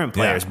your current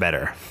players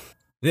better.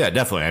 Yeah,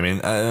 definitely. I mean,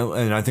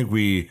 and I think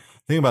we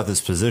think about this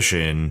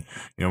position,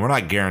 we're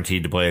not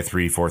guaranteed to play a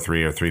 3-4-3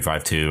 or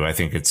 3-5-2. I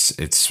think it's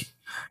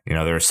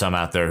there are some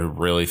out there who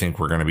really think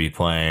we're going to be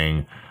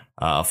playing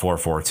a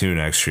 4-4-2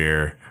 next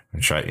year,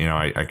 which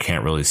I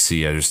can't really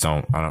see. I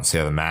don't see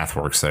how the math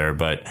works there.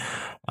 But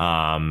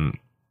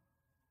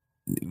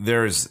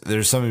there's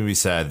something to be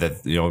said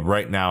that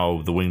right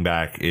now the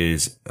wingback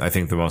is, I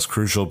think, the most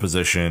crucial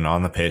position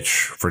on the pitch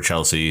for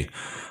Chelsea.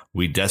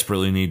 We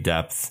desperately need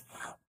depth,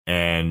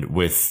 and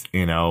with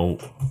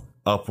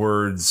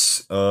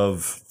upwards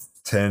of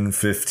 10,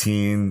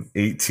 15,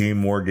 18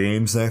 more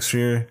games next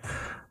year.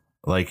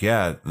 Like,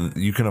 yeah,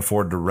 you can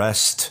afford to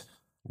rest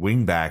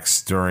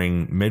wingbacks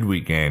during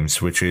midweek games,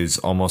 which is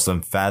almost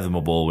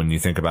unfathomable when you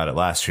think about it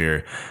last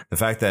year. The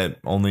fact that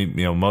only,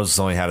 Moses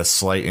only had a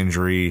slight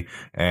injury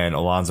and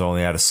Alonso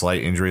only had a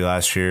slight injury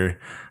last year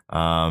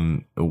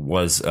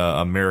was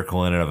a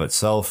miracle in and of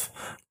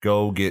itself.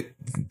 Go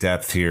get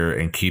depth here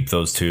and keep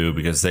those two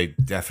because they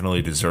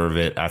definitely deserve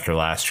it after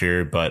last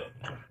year. But,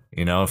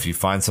 if you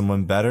find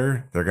someone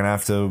better, they're going to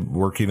have to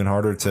work even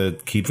harder to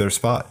keep their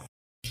spot.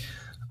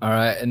 All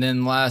right, and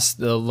then last,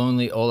 the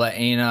lonely Ola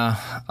Aina.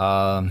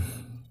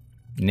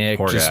 Nick,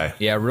 poor guy.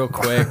 Yeah, real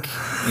quick,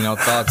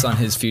 thoughts on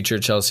his future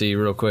at Chelsea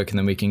real quick, and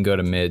then we can go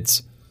to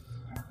mids.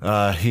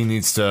 He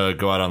needs to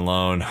go out on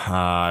loan.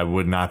 I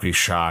would not be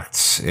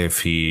shocked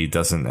if he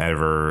doesn't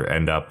ever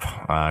end up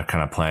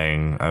kind of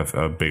playing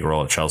a big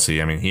role at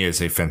Chelsea. I mean, he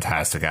is a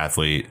fantastic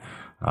athlete.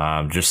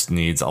 Just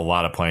needs a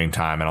lot of playing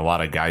time and a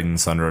lot of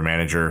guidance under a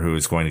manager who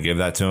is going to give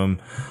that to him.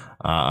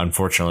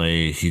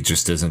 Unfortunately, he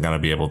just isn't going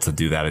to be able to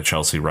do that at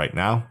Chelsea right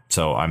now.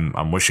 So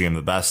I'm wishing him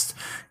the best.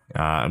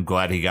 I'm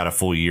glad he got a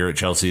full year at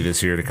Chelsea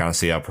this year to kind of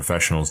see how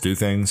professionals do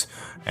things,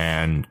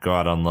 and go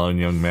out on loan,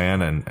 young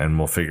man, and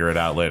we'll figure it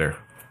out later.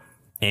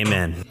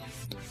 Amen.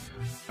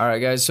 All right,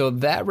 guys, so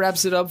that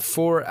wraps it up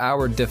for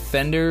our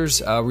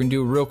defenders. We're going to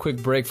do a real quick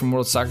break from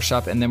World Soccer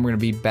Shop, and then we're going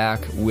to be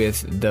back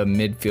with the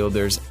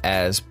midfielders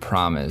as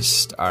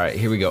promised. All right,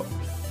 here we go.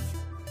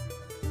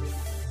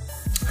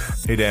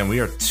 Hey, Dan, we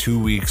are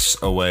 2 weeks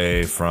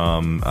away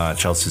from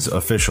Chelsea's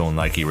official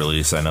Nike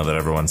release. I know that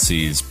everyone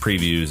sees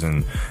previews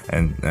and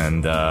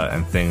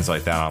things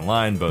like that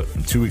online, but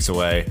 2 weeks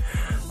away.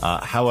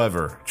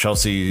 However,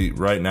 Chelsea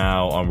right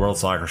now on World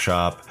Soccer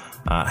Shop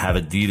have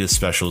Adidas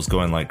specials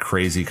going like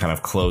crazy, kind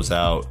of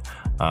closeout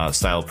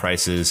style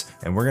prices,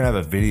 and we're gonna have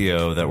a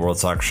video that World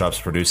Soccer Shop's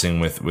producing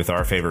with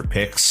our favorite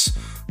picks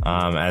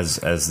as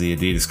the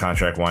Adidas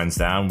contract winds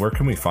down. Where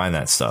can we find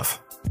that stuff?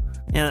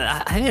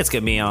 Yeah, I think it's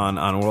going to be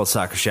on World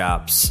Soccer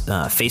Shop's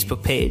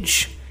Facebook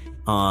page,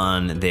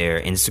 on their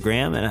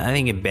Instagram, and I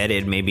think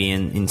embedded maybe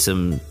in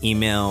some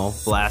email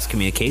blast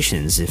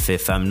communications,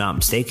 if I'm not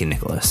mistaken,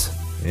 Nicholas.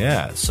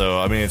 Yeah, so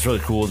I mean, it's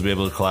really cool to be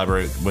able to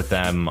collaborate with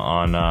them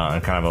on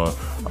kind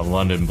of a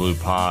London Blue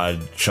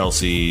Pod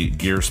Chelsea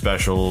gear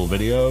special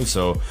video.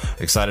 So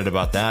excited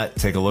about that.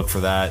 Take a look for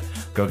that.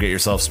 Go get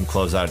yourself some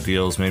closeout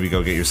deals. Maybe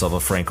go get yourself a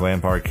Frank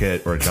Lampard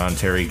kit or a John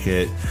Terry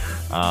kit,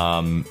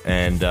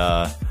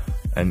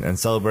 and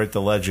celebrate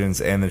the legends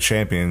and the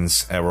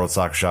champions at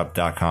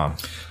worldsoccershop.com.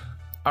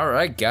 All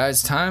right,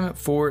 guys, time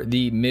for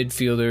the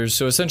midfielders.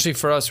 So essentially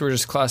for us, we're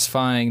just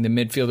classifying the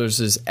midfielders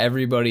as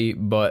everybody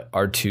but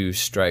our two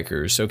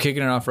strikers. So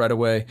kicking it off right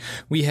away,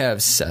 we have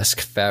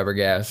Cesc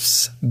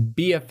Fabregas,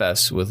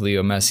 BFS with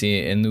Leo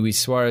Messi and Luis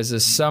Suarez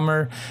this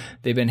summer.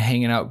 They've been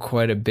hanging out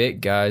quite a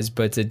bit, guys.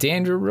 But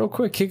Dandrew, real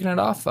quick, kicking it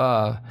off,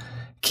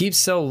 keep,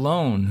 sell,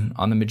 loan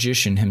on the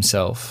magician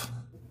himself.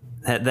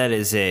 That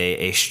is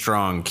a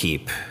strong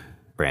keep,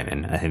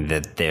 Brandon. I think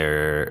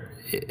that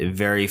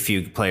very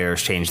few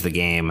players change the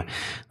game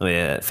the way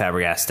that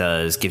Fabregas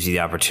does. Gives you the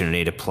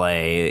opportunity to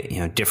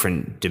play,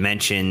 different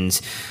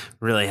dimensions.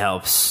 Really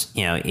helps,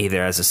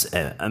 either as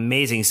an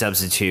amazing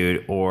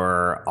substitute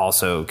or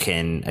also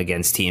can,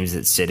 against teams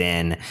that sit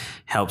in,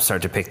 help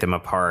start to pick them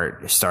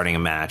apart starting a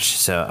match.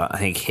 So I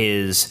think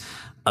his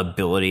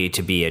ability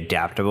to be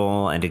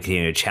adaptable and to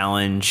continue to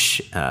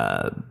challenge,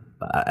 I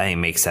think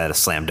makes that a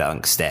slam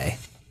dunk stay.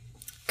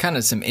 Kind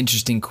of some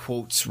interesting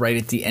quotes right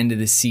at the end of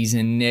the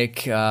season,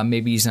 Nick.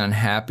 Maybe he's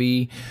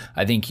unhappy.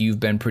 I think you've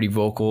been pretty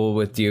vocal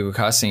with Diego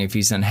Costa saying if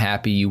he's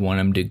unhappy, you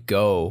want him to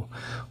go.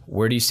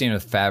 Where do you stand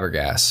with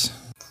Fabregas?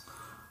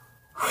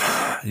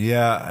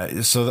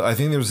 Yeah, so I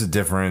think there's a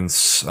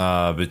difference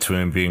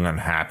between being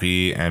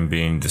unhappy and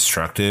being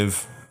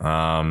destructive.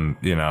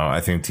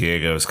 I think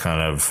Diego's kind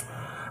of,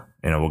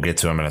 we'll get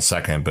to him in a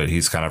second, but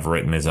he's kind of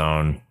written his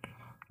own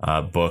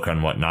book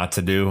on what not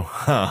to do.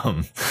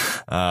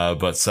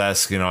 But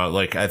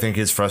Cesc, I think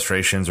his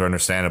frustrations are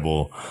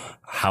understandable.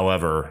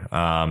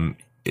 However,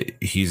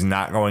 he's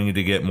not going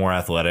to get more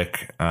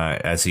athletic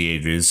as he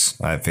ages.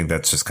 I think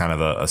that's just kind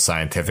of a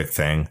scientific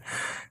thing.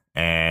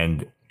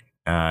 And,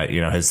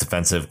 his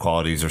defensive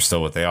qualities are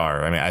still what they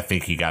are. I mean, I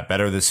think he got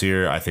better this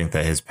year. I think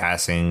that his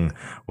passing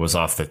was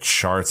off the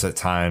charts at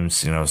times.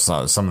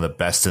 Some of the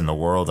best in the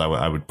world.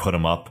 I would put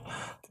him up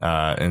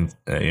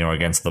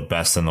against the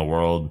best in the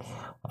world.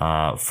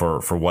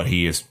 For what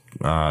he is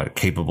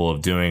capable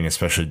of doing,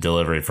 especially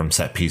delivery from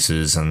set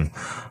pieces and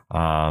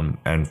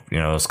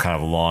those kind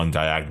of long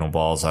diagonal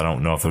balls. I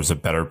don't know if there's a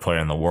better player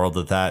in the world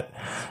at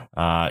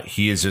that.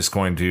 He is just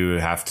going to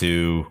have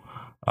to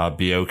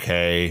be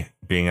okay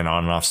being an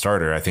on and off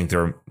starter. I think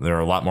there are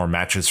a lot more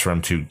matches for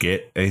him to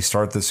get a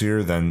start this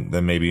year than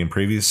maybe in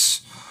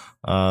previous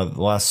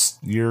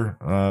last year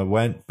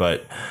went.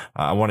 But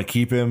I want to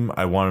keep him.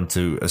 I want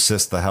him to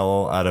assist the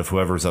hell out of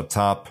whoever's up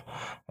top.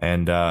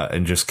 And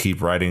just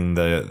keep writing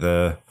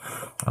the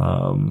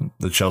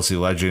Chelsea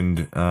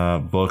legend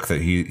book that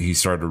he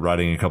started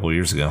writing a couple of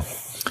years ago.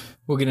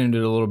 We'll get into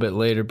it a little bit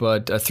later,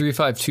 but a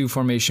 3-5-2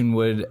 formation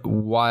would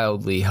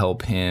wildly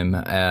help him.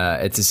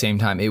 At the same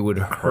time, it would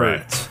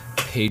hurt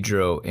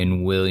Pedro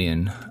and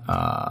Willian,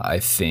 I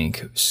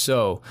think.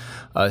 So,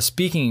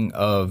 speaking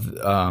of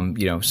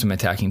some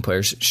attacking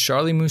players,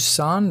 Charlie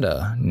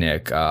Musonda,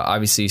 Nick,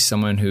 obviously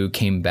someone who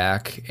came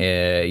back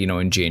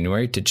in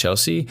January to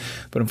Chelsea,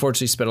 but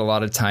unfortunately spent a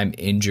lot of time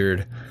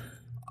injured.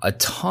 A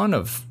ton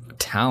of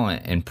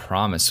talent and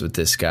promise with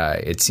this guy,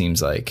 it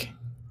seems like.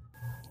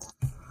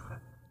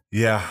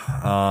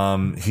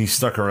 Yeah, he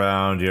stuck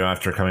around,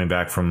 after coming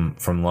back from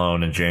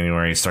loan in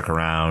January. He stuck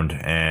around,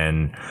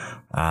 and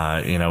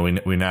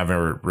we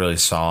never really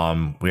saw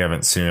him. We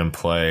haven't seen him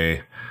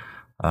play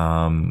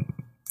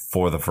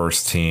for the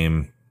first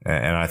team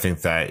And I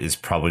think that is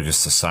probably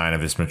just a sign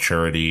of his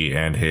maturity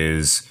and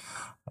his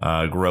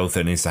growth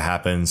that needs to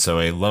happen. So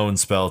a loan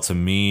spell to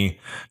me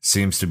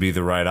seems to be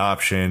the right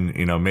option.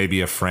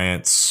 Maybe a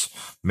France,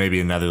 maybe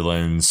a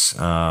Netherlands,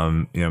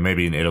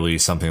 maybe in Italy,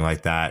 something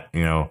like that,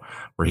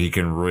 where he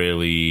can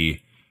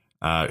really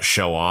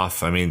show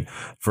off. I mean,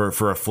 for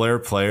a flair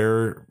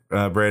player,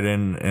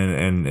 Braden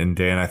and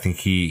Dan, I think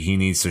he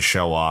needs to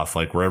show off.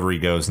 Like wherever he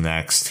goes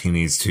next, he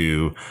needs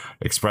to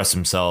express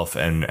himself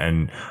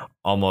and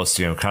almost,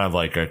 kind of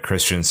like a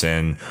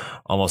Christensen,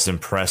 almost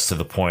impressed to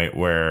the point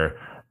where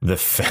the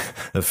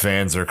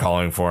fans are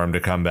calling for him to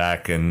come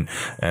back, and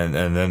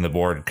then the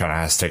board kind of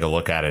has to take a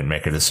look at it and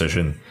make a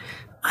decision.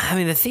 I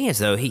mean, the thing is,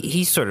 though,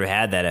 he sort of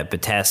had that at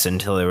Vitesse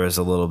until there was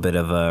a little bit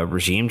of a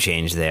regime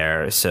change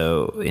there.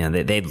 So,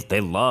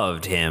 they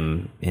loved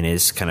him in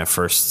his kind of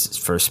first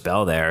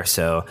spell there.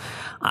 So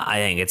I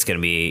think it's going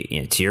to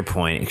be, to your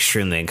point,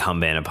 extremely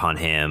incumbent upon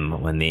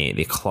him when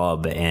the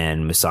club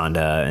and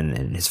Musonda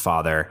and his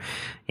father,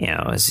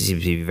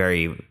 seems to be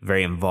very,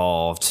 very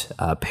involved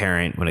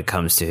parent when it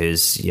comes to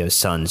his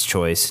son's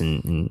choice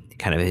and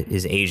kind of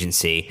his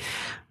agency.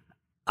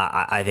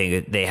 I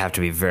think they have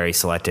to be very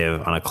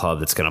selective on a club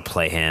that's going to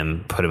play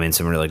him, put him in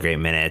some really great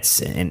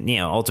minutes. And,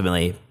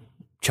 ultimately,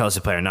 Chelsea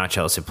player, not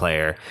Chelsea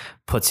player,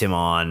 puts him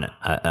on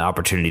an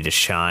opportunity to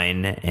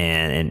shine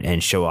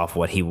and show off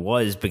what he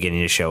was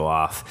beginning to show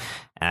off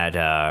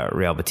at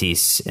Real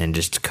Betis and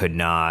just could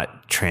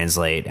not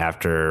translate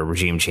after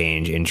regime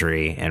change,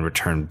 injury, and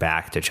return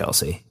back to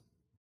Chelsea.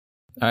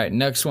 All right,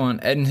 next one,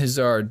 Eden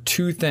Hazard.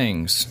 2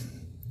 things.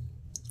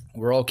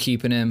 We're all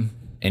keeping him,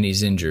 and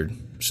he's injured.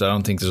 So I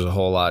don't think there's a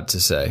whole lot to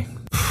say.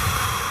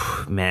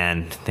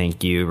 Man,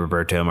 thank you,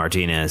 Roberto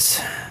Martinez.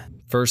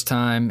 First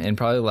time and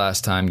probably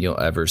last time you'll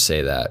ever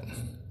say that.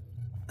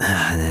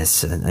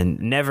 I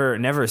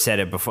never said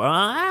it before.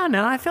 I don't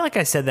know. I feel like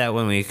I said that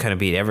when we kind of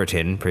beat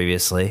Everton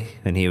previously,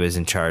 when he was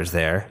in charge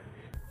there.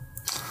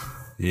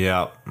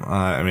 Yeah,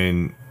 I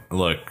mean,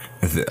 look,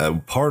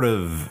 part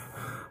of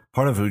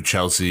who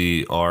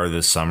Chelsea are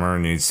this summer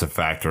needs to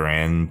factor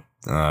in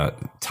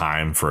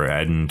time for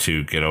Eden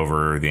to get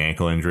over the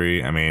ankle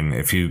injury. I mean,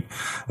 if we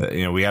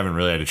haven't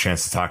really had a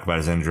chance to talk about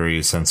his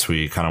injury since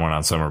we kind of went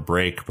on summer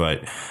break,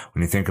 but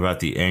when you think about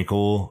the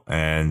ankle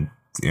and,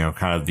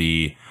 kind of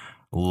the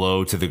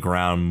low to the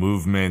ground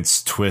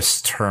movements,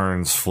 twists,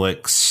 turns,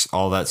 flicks,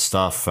 all that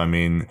stuff. I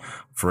mean,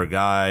 for a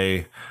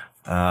guy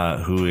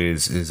who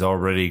is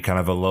already kind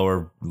of a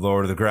lower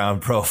to the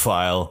ground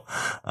profile,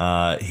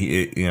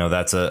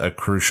 that's a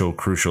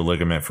crucial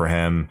ligament for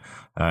him.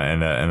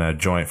 And a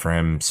joint for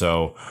him.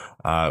 So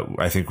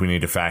I think we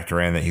need to factor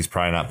in that he's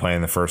probably not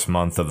playing the first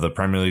month of the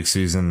Premier League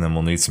season. Then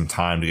we'll need some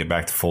time to get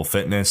back to full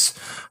fitness.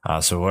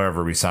 So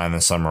whoever we sign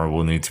this summer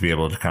will need to be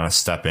able to kind of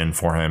step in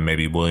for him.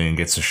 Maybe Willian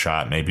gets a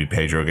shot. Maybe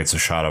Pedro gets a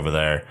shot over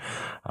there.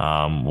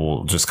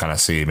 We'll just kind of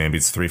see. Maybe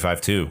it's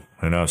 3-5-2.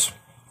 Who knows?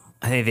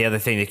 I think the other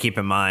thing to keep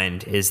in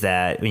mind is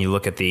that when you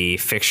look at the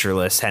fixture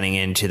list heading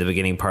into the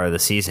beginning part of the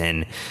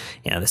season,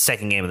 the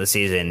second game of the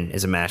season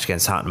is a match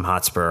against Tottenham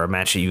Hotspur, a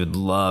match that you would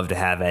love to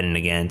have Eden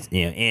against,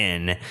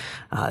 and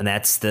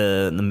that's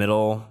the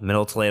middle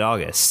to late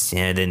August.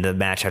 And then the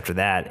match after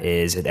that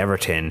is at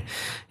Everton.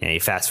 You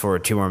fast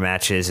forward 2 more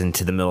matches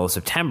into the middle of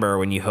September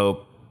when you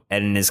hope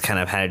Eden has kind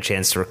of had a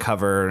chance to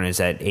recover and is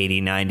at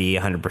 80, 90,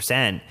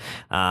 100%.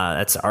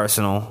 That's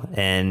Arsenal.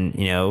 And,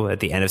 at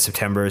the end of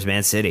September is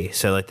Man City.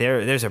 So like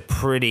there's a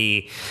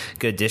pretty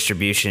good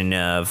distribution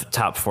of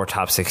top 4,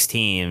 top 6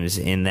 teams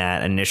in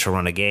that initial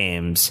run of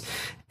games.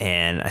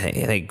 And I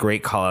think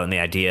great call out on the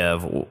idea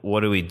of what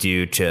do we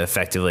do to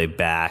effectively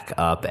back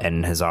up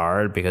Eden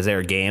Hazard, because there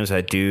are games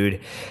that dude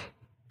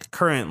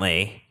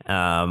currently,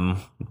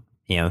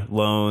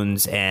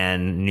 loans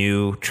and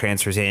new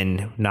transfers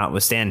in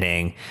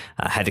notwithstanding,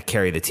 had to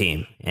carry the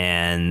team.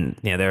 And,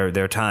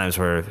 there are times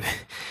where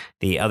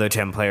the other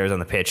 10 players on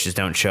the pitch just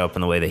don't show up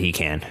in the way that he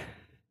can.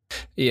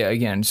 Yeah,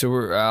 again, so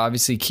we're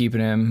obviously keeping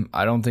him.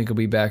 I don't think he'll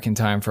be back in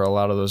time for a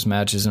lot of those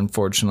matches,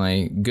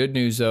 unfortunately. Good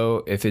news,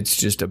 though, if it's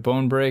just a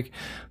bone break,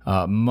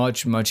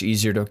 much, much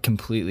easier to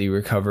completely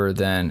recover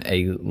than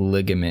a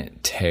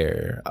ligament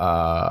tear.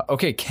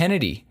 Okay,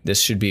 Kennedy.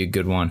 This should be a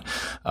good one.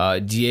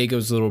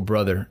 Diego's little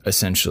brother,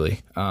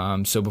 essentially.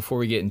 So before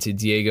we get into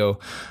Diego,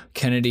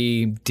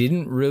 Kennedy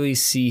didn't really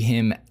see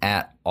him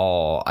at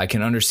all. I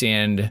can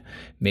understand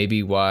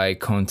maybe why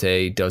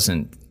Conte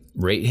doesn't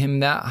rate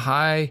him that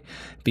high,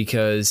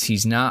 because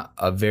he's not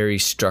a very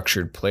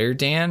structured player,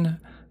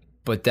 Dan,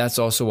 but that's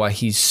also why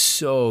he's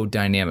so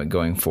dynamic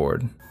going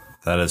forward.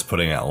 That is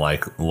putting it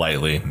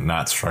lightly,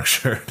 not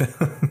structured.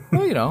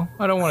 Well,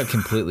 I don't want to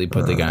completely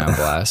put the guy on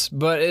blast,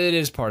 but it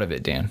is part of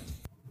it, Dan.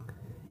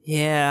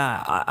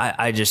 Yeah,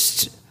 I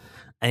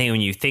think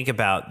when you think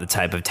about the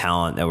type of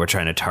talent that we're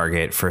trying to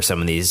target for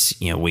some of these,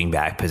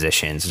 wingback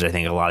positions, which I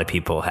think a lot of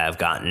people have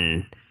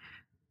gotten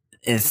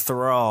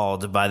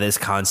enthralled by this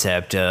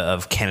concept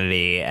of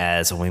Kennedy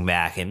as a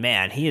wingback, and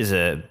man, he is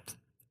a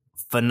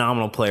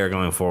phenomenal player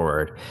going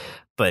forward.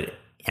 But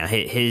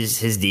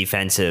his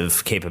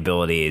defensive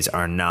capabilities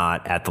are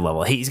not at the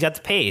level. He's got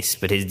the pace,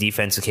 but his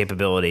defensive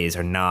capabilities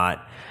are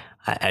not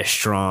as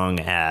strong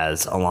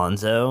as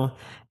Alonso.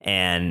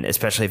 And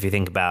especially if you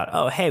think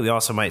about, we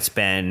also might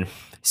spend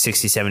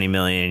 60, 70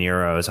 million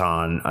euros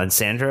on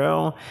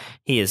Sandro.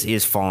 He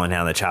is falling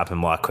down the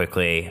chopping block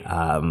quickly.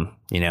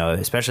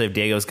 Especially if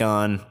Diego's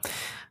gone.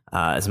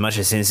 As much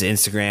as his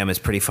Instagram is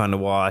pretty fun to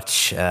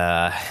watch,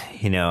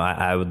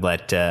 I would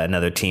let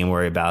another team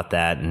worry about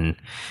that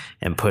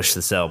and push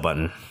the sell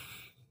button.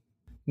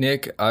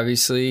 Nick,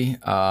 obviously,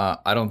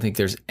 I don't think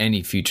there's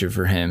any future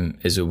for him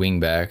as a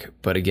wingback,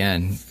 but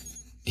again,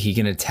 he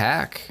can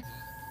attack.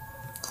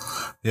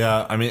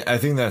 Yeah, I mean, I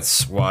think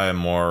that's why I'm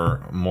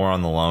more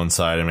on the loan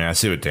side. I mean, I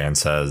see what Dan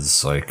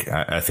says. Like,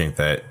 I think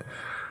that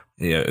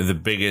the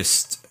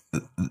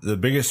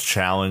biggest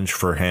challenge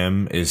for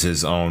him is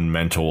his own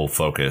mental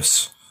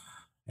focus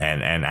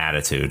and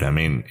attitude. I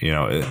mean,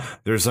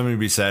 there's something to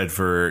be said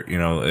for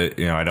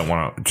I don't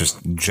want to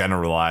just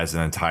generalize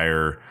an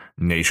entire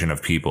nation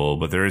of people,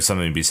 but there is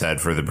something to be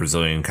said for the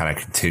Brazilian kind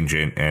of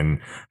contingent and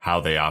how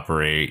they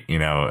operate,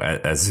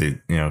 as it,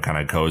 kind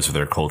of goes with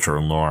their culture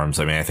and norms.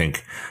 I mean, I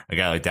think a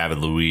guy like David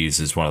Luiz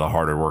is one of the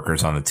harder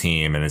workers on the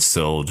team, and it's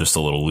still just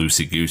a little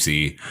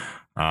loosey-goosey.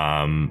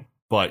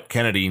 But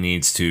Kennedy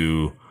needs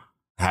to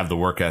have the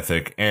work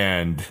ethic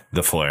and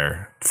the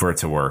flair for it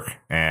to work.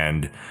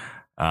 And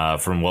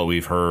from what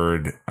we've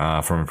heard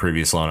from a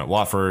previous loan at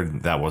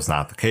Watford, that was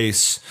not the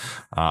case.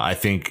 I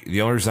think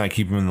the only reason I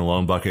keep him in the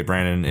loan bucket,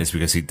 Brandon, is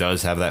because he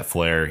does have that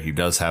flair. He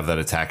does have that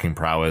attacking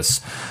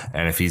prowess.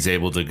 And if he's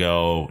able to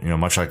go,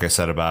 much like I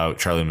said about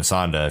Charlie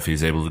Masanda, if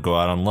he's able to go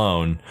out on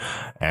loan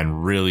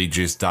and really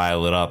just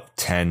dial it up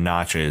 10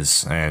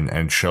 notches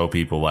and show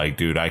people like,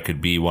 dude, I could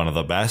be one of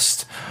the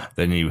best,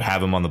 then you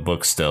have him on the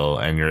book still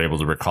and you're able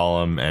to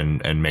recall him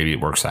and maybe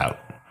it works out.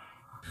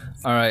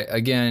 All right,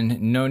 again,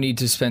 no need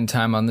to spend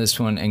time on this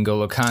one.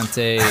 N'Golo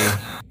Kante,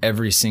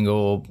 every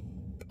single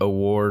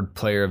award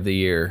player of the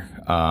year.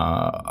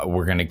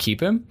 We're going to keep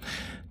him.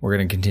 We're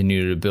going to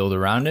continue to build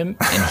around him,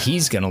 and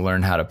he's going to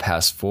learn how to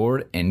pass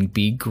forward and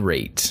be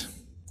great.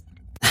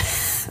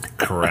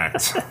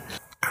 Correct.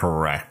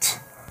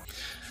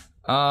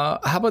 How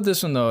about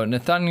this one, though?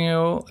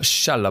 Nathaniel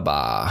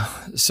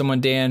Chalobah,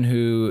 someone, Dan,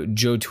 who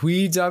Joe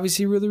Tweeds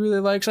obviously really, really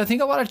likes. I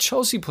think a lot of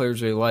Chelsea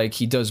players really like.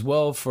 He does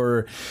well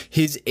for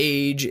his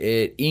age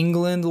at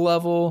England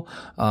level.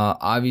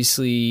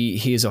 Obviously,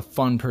 he is a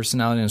fun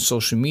personality on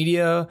social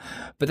media,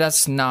 but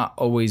that's not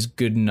always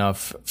good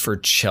enough for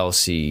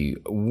Chelsea.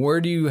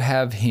 Where do you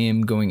have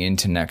him going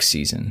into next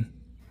season?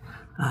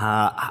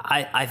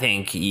 I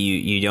think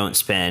you don't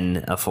spend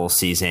a full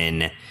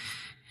season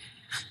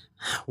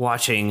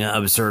watching,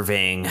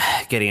 observing,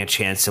 getting a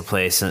chance to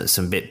play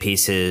some bit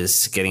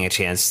pieces, getting a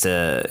chance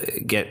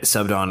to get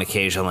subbed on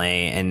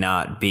occasionally and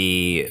not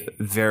be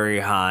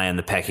very high in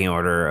the pecking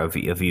order of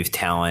youth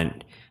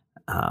talent.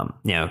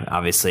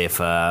 Obviously if,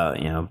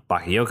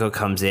 Bakayoko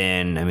comes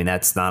in, I mean,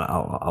 that's not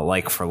a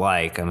like for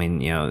like. I mean,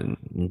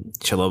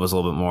 Chalobah's a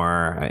little bit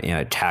more,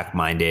 attack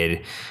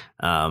minded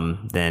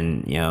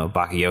than,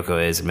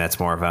 Bakayoko is. I mean, that's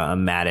more of a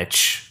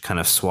Matic kind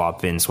of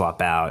swap in,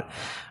 swap out.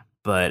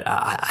 But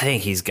I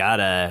think he's got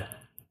to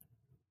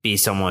be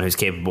someone who's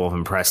capable of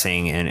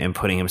impressing and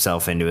putting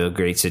himself into a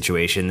great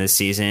situation this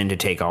season to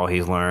take all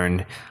he's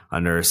learned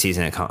under a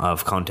season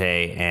of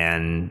Conte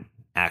and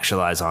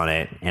actualize on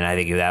it. And I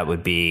think that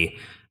would be,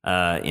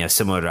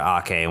 similar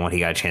to Ake and what he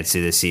got a chance to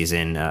do this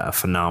season, a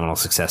phenomenal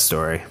success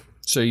story.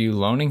 So are you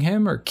loaning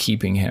him or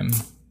keeping him?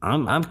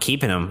 I'm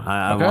keeping him.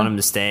 I want him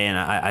to stay, and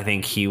I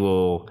think he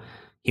will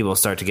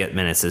start to get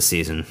minutes this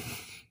season.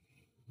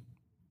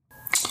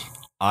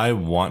 I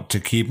want to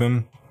keep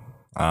him.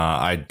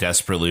 I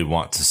desperately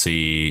want to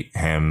see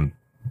him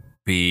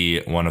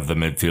be one of the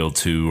midfield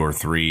 2 or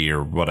 3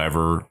 or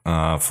whatever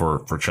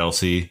for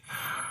Chelsea.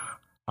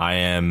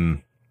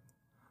 I'm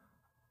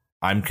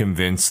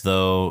convinced,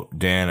 though,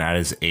 Dan, at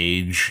his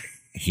age,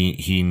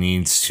 he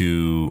needs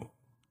to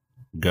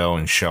go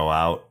and show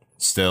out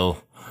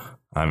still.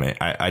 I mean,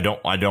 I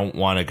don't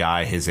want a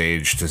guy his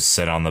age to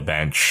sit on the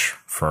bench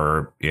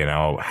for,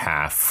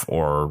 half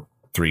or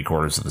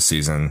 3/4 of the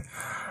season.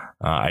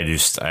 I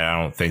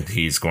don't think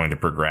he's going to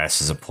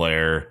progress as a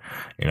player.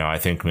 I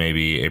think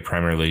maybe a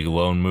Premier League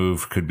loan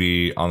move could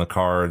be on the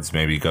cards.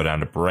 Maybe go down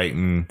to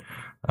Brighton,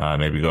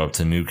 maybe go up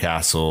to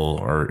Newcastle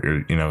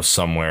or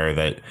somewhere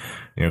that,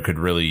 could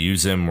really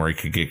use him where he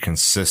could get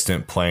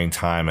consistent playing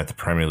time at the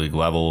Premier League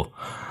level.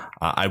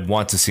 I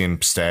want to see him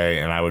stay,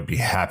 and I would be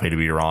happy to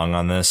be wrong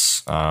on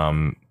this.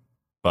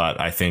 But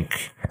I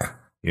think,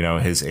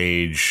 his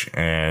age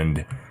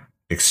and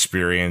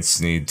experience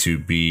need to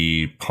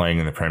be playing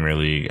in the Premier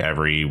League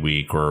every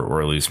week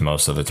or at least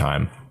most of the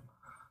time.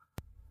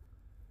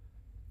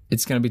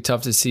 It's going to be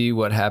tough to see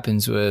what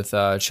happens with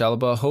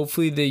Chalobah.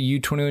 Hopefully the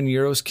U21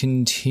 Euros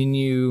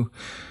continue,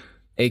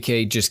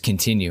 aka just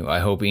continue. I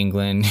hope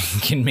England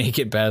can make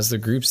it past the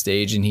group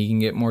stage and he can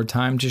get more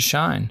time to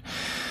shine.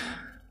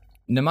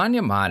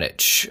 Nemanja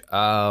Matic,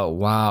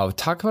 wow,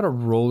 talk about a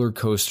roller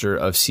coaster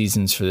of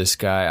seasons for this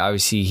guy.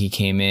 Obviously, he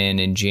came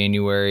in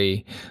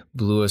January,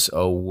 blew us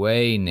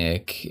away,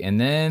 Nick.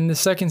 And then the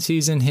second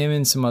season, him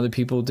and some other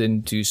people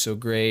didn't do so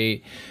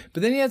great.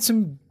 But then he had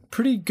some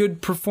pretty good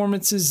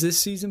performances this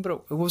season,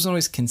 but it wasn't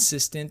always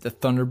consistent. The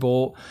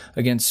Thunderbolt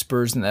against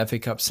Spurs in the FA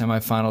Cup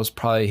semifinals,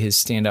 probably his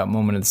standout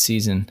moment of the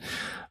season.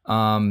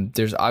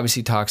 There's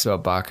obviously talks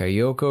about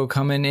Bakayoko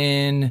coming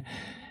in.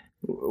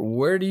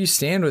 Where do you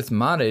stand with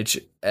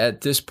Matic at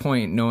this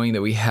point, knowing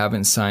that we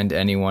haven't signed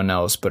anyone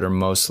else but are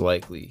most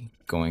likely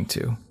going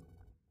to?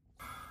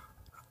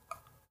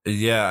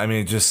 Yeah, I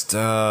mean, just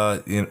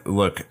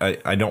look,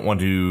 I don't want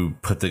to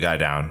put the guy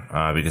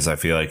down because I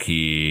feel like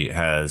he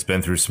has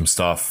been through some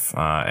stuff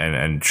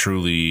and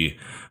truly,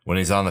 when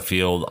he's on the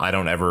field, I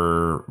don't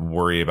ever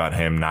worry about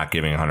him not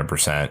giving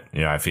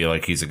 100%. I feel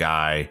like he's a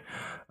guy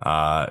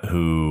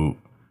who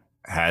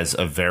has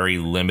a very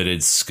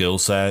limited skill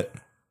set,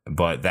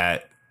 but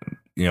that,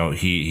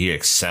 he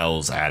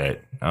excels at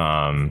it.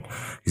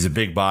 He's a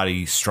big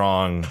body,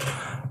 strong,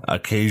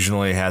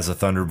 occasionally has a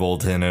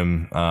thunderbolt in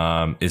him,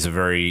 is a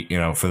very,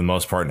 for the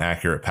most part, an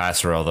accurate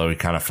passer, although he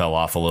kind of fell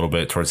off a little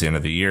bit towards the end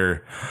of the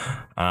year.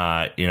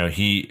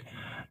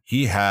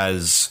 He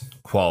has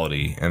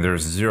quality, and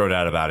there's zero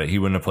doubt about it. He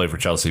wouldn't have played for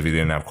Chelsea if he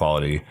didn't have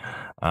quality.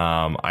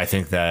 I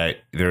think that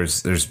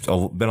there's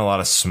been a lot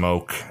of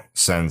smoke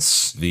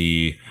since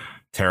the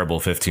terrible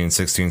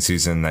 15-16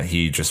 season that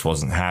he just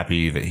wasn't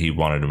happy, that he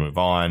wanted to move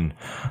on.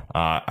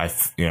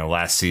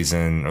 Last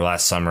season or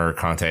last summer,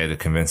 Conte had to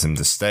convince him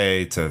to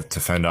stay to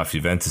fend off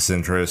Juventus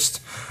interest.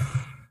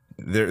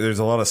 There's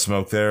a lot of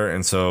smoke there.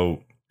 And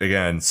so,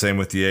 again, same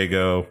with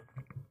Diego.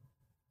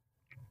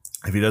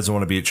 If he doesn't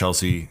want to be at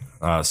Chelsea,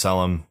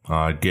 sell him,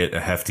 get a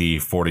hefty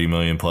 40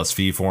 million plus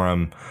fee for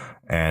him,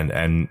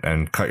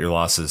 and cut your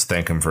losses.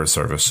 Thank him for his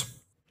service.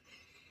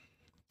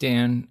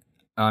 Dan,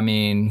 I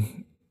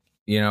mean,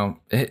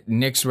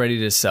 Nick's ready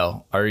to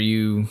sell. Are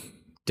you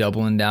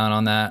doubling down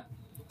on that?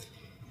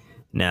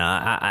 No,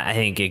 I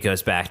think it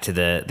goes back to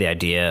the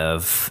idea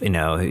of,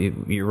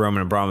 you're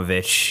Roman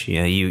Abramovich,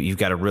 you've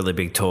got a really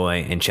big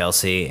toy in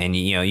Chelsea, and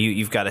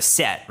you've got a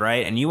set,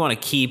 right? And you want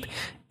to keep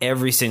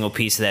every single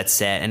piece of that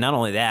set. And not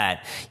only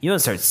that, you want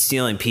to start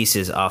stealing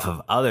pieces off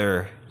of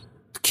other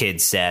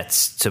kids'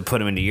 sets to put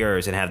them into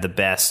yours and have the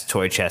best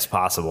toy chest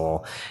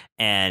possible.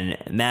 And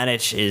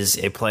Matic is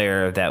a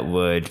player that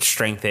would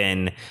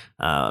strengthen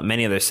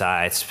many other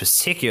sides,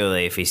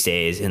 particularly if he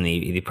stays in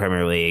the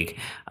Premier League.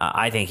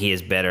 I think he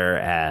is better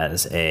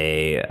as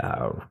a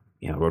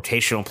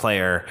rotational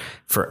player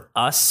for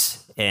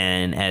us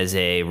and as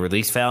a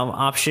release valve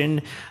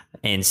option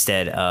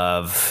instead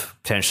of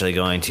potentially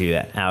going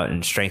out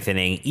and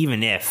strengthening,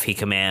 even if he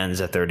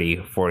commands a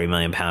 30-40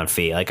 million pound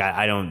fee. Like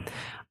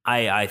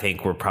I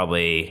think we're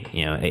probably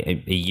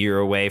a year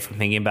away from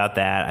thinking about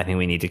that. I think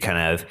we need to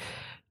kind of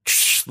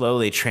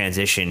slowly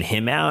transition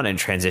him out and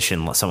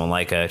transition someone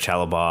like a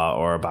Chalobah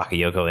or a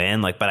Bakayoko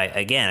in. But I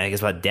think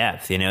it's about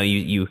depth.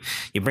 You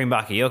bring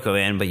Bakayoko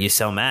in, but you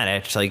sell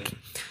Matic. Like,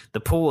 the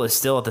pool is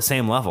still at the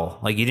same level.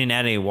 Like, you didn't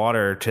add any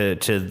water to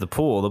the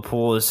pool. The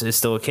pool is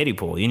still a kiddie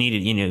pool. You need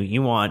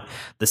you want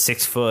the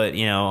 6 foot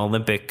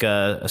Olympic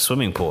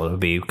swimming pool to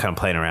be kind of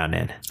playing around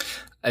in.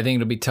 I think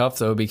it'll be tough,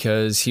 though,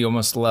 because he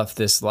almost left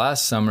this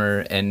last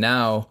summer, and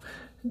now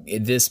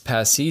this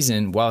past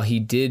season, while he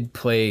did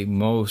play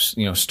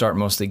start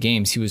most of the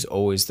games, he was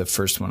always the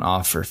first one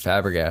off for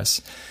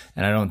Fabregas.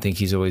 And I don't think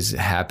he's always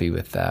happy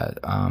with that.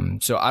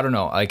 So I don't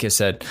know. Like I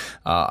said,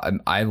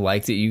 I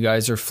like that you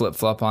guys are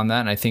flip-flop on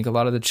that. And I think a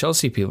lot of the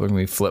Chelsea people are going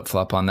to be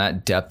flip-flop on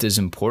that. Depth is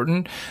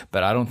important,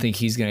 but I don't think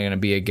he's going to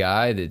be a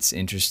guy that's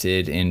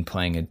interested in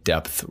playing a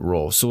depth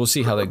role. So we'll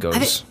see how that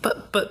goes.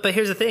 But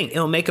here's the thing.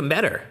 It'll make him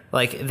better.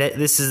 Like,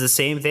 this is the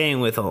same thing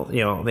with,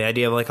 the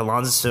idea of like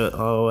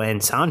Alonso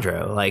and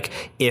Sandro. Like,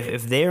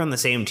 if they're on the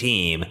same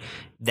team,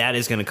 that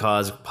is going to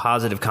cause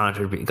positive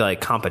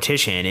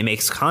competition. It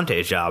makes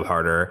Conte's job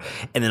harder.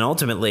 And then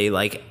ultimately,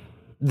 like,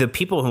 the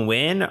people who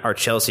win are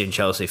Chelsea and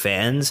Chelsea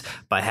fans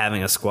by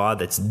having a squad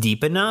that's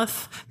deep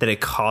enough that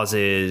it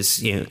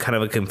causes, kind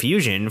of a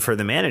confusion for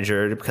the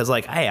manager, because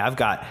like, hey, I've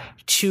got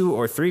 2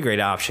 or 3 great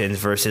options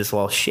versus,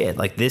 well, shit,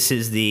 like, this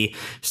is the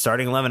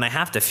starting 11 I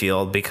have to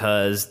field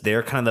because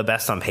they're kind of the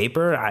best on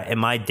paper. And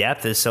my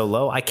depth is so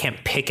low, I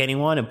can't pick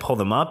anyone and pull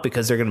them up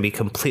because they're going to be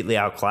completely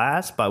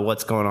outclassed by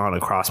what's going on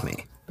across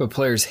me. But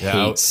players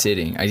hate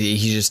sitting.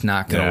 He's just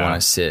not going to want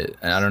to sit.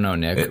 I don't know,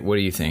 Nick. What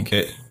do you think?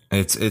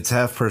 It's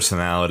half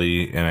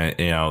personality,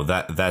 and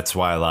that's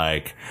why,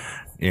 like,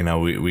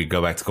 we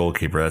go back to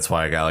goalkeeper. That's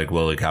why a guy like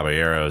Willy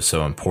Caballero is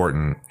so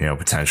important,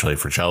 potentially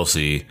for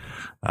Chelsea,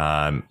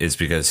 is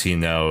because he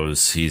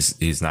knows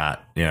he's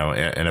not,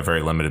 in a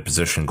very limited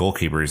position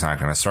goalkeeper. He's not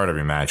going to start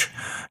every match.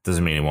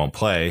 Doesn't mean he won't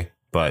play,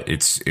 but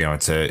it's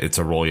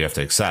a role you have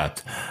to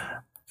accept.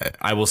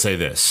 I will say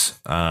this: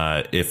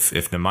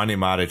 if Nemanja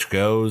Matic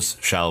goes,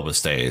 Chalobah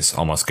stays,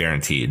 almost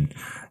guaranteed.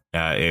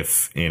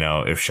 If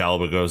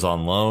Chalobah goes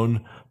on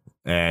loan,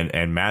 and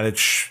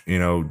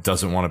Matic,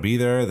 doesn't want to be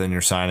there, then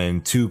you're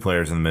signing 2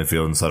 players in the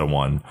midfield instead of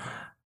 1.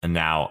 And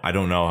now I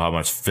don't know how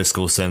much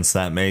fiscal sense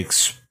that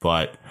makes,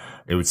 but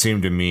it would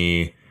seem to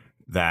me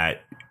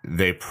that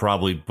they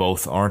probably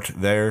both aren't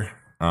there,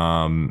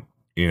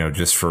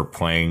 just for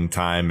playing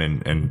time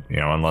and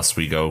unless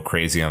we go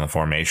crazy on the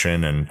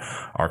formation and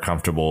are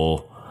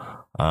comfortable,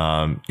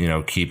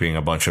 keeping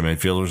a bunch of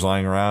midfielders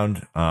lying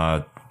around,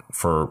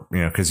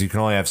 because you can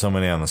only have so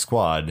many on the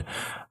squad.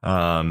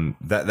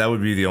 That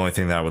would be the only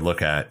thing that I would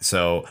look at.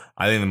 So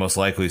I think the most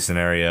likely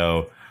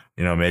scenario,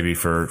 maybe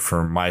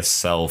for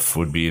myself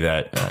would be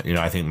that,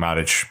 I think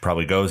Matic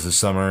probably goes this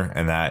summer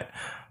and that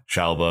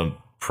Chalobah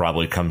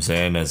probably comes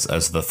in as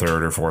the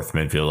 3rd or 4th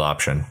midfield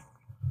option.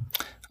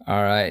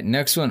 All right,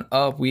 next one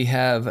up, we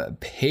have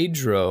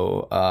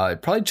Pedro,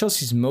 probably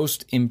Chelsea's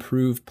most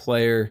improved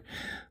player,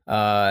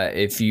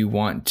 if you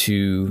want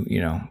to,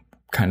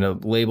 kind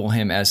of label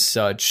him as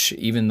such,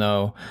 even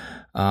though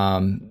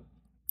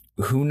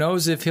who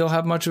knows if he'll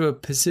have much of a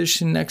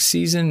position next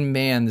season.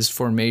 Man, this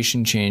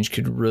formation change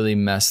could really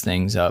mess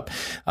things up.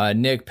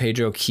 Nick,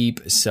 Pedro,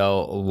 keep,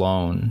 sell,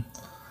 loan?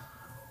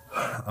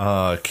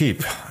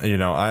 Keep.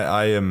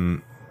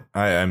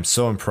 I am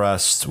so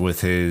impressed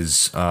with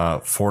his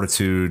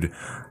fortitude,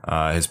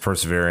 his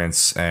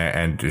perseverance,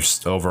 and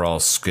just overall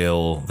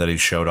skill that he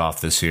showed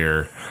off this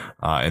year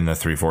in the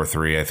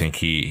 3-4-3. I think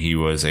he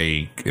was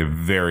a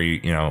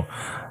very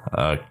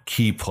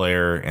key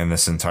player in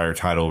this entire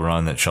title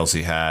run that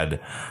Chelsea had.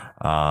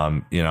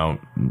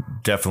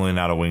 Definitely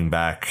not a wing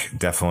back,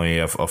 definitely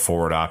a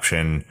forward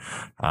option.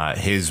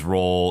 His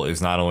role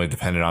is not only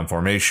dependent on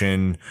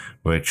formation,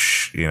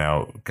 which he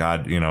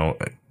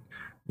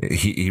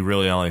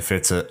really only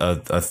fits a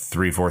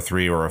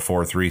 3-4-3 or a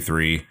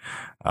 4-3-3,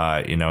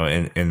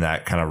 in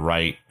that kind of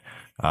right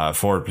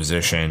forward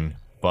position.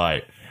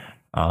 But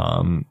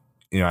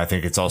I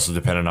think it's also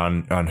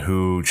dependent on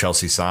who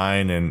Chelsea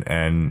sign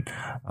and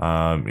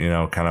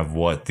kind of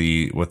what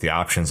the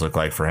options look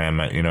like for him.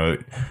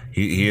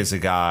 He is a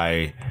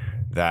guy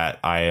that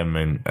I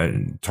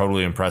am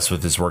totally impressed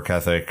with his work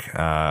ethic.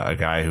 A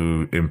guy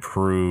who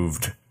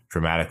improved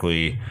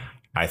dramatically.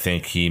 I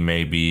think he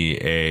may be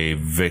a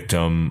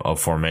victim of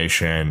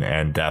formation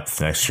and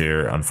depth next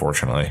year,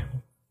 unfortunately.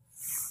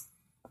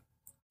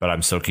 But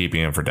I'm still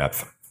keeping him for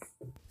depth.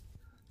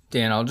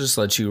 Dan, I'll just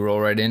let you roll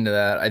right into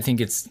that. I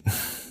think if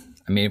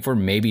we're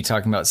maybe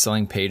talking about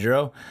selling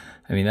Pedro,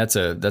 that's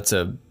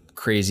a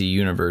crazy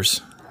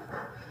universe.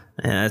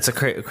 Yeah, it's a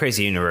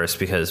crazy universe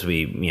because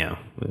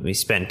we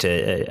spent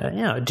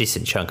a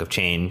decent chunk of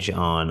change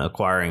on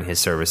acquiring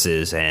his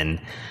services, and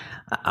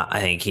I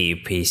think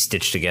he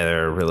stitched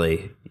together a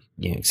really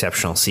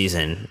exceptional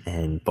season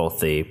in both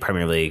the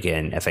Premier League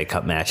and FA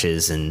Cup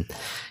matches. And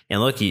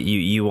look,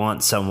 you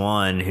want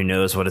someone who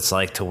knows what it's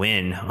like to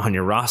win on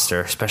your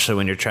roster, especially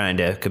when you're trying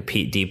to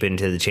compete deep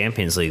into the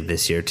Champions League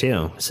this year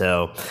too.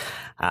 So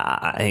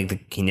I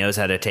think he knows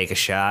how to take a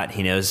shot.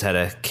 He knows how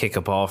to kick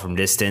a ball from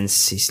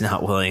distance. He's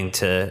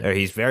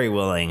very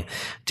willing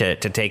to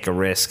take a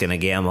risk and a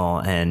gamble.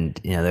 And,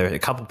 there are a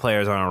couple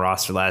players on our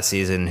roster last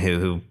season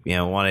who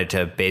wanted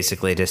to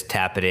basically just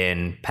tap it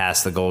in,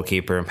 pass the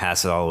goalkeeper and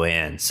pass it all the way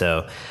in.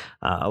 So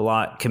a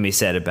lot can be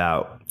said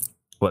about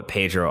what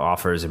Pedro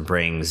offers and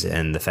brings,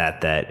 and the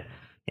fact that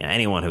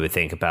anyone who would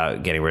think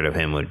about getting rid of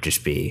him would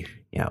just be,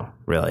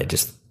 really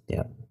just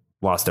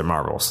lost their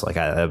marbles. Like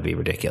that would be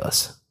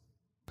ridiculous.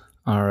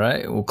 All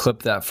right, we'll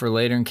clip that for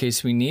later in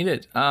case we need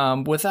it.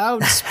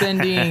 Without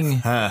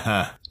spending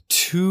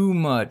too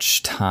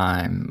much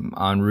time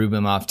on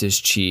Ruben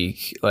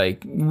Loftus-Cheek,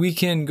 we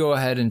can go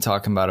ahead and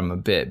talk about him a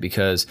bit,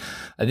 because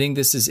I think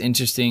this is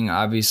interesting.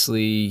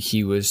 Obviously,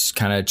 he was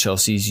kind of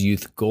Chelsea's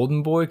youth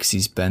golden boy because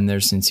he's been there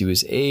since he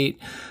was 8.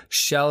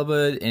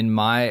 Chalobah, in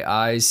my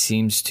eyes,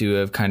 seems to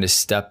have kind of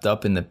stepped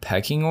up in the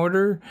pecking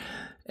order,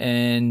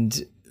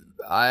 and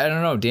I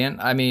don't know,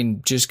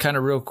 Dan. Just kind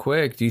of real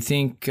quick, do you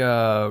think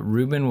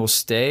Ruben will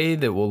stay,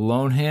 that we'll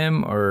loan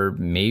him, or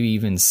maybe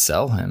even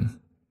sell him?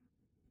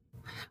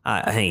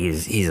 I think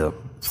he's a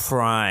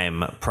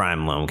prime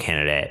loan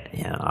candidate.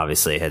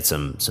 Obviously had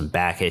some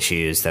back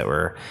issues that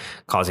were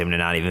causing him to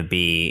not even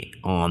be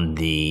on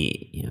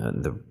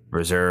the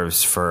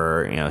reserves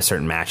for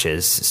certain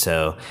matches.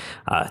 So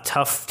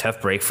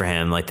tough break for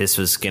him. This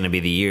was going to be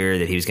the year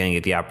that he was going to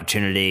get the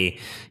opportunity.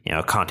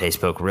 Conte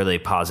spoke really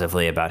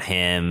positively about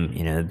him,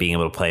 being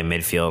able to play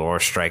midfield or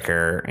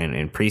striker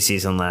in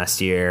preseason last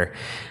year.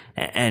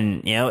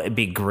 And, it'd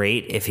be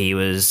great if he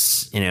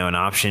was, an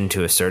option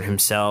to assert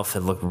himself.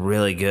 It looked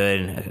really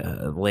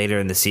good later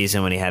in the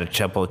season when he had a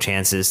couple of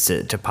chances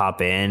to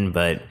pop in.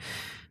 But,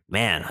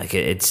 man,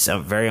 it's a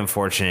very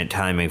unfortunate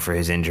timing for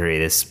his injury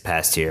this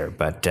past year.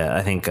 But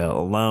I think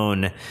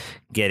alone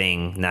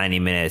getting 90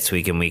 minutes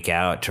week in, week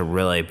out to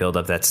really build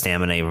up that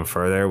stamina even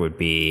further would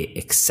be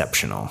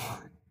exceptional.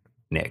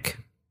 Nick?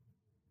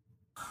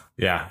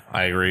 Yeah,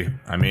 I agree.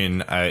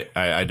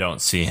 I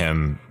don't see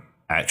him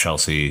at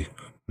Chelsea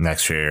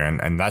next year,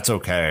 and that's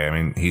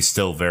okay. He's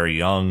still very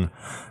young,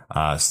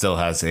 still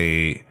has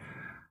a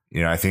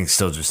I think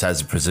still just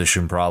has a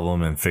position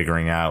problem and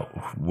figuring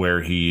out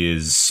where he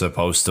is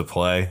supposed to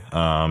play.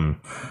 Some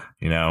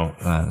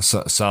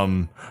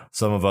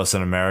of us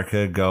in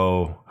America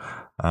go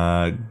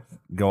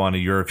on a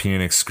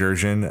European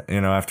excursion,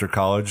 after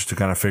college to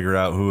kind of figure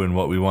out who and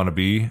what we want to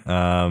be.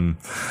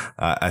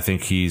 I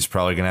think he's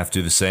probably going to have to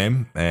do the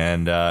same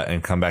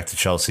and come back to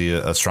Chelsea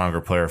a stronger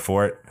player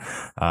for it.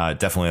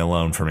 Definitely a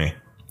loan for me.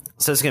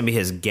 So it's going to be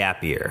his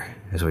gap year,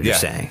 is what you're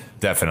saying.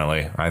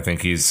 Definitely. I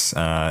think he's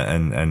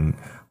and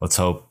let's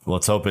hope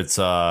it's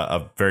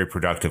a very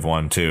productive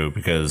one too,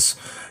 because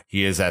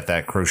he is at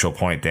that crucial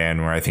point,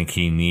 Dan, where I think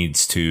he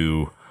needs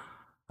to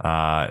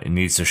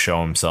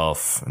show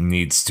himself,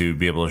 needs to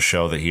be able to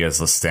show that he has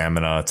the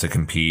stamina to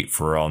compete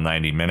for all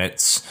 90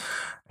 minutes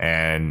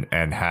and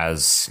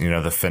has,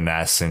 the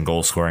finesse and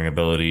goal scoring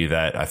ability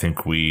that I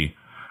think we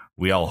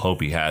all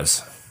hope he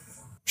has.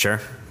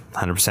 Sure.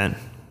 100%.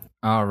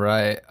 All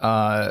right.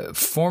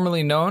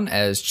 Formerly known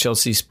as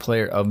Chelsea's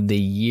Player of the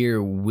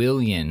Year,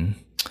 Willian.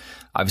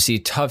 Obviously, a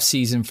tough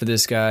season for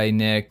this guy,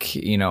 Nick.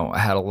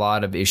 Had a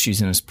lot of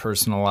issues in his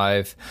personal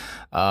life.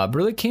 But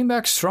really came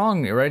back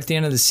strong right at the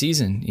end of the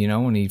season,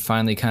 when he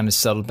finally kind of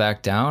settled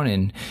back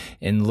down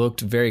and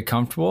looked very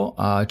comfortable.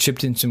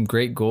 Chipped in some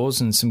great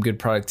goals and some good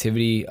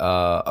productivity.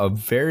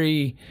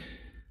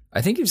 I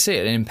think you'd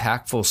say an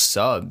impactful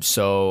sub.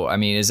 So,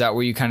 is that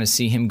where you kind of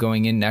see him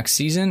going in next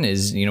season?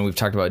 We've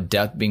talked about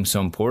depth being so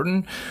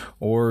important,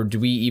 or do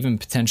we even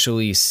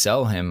potentially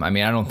sell him? I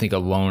don't think a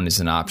loan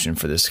is an option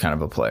for this kind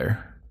of a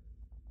player.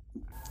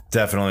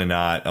 Definitely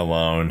not a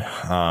loan.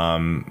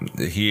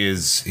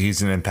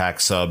 He's an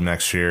impact sub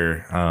next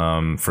year,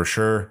 for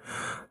sure.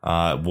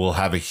 Will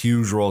have a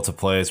huge role to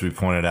play, as we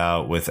pointed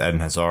out, with Eden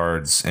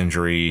Hazard's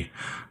injury.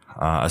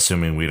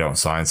 Assuming we don't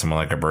sign someone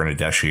like a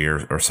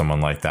Bernardeschi or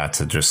someone like that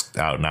to just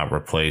out and out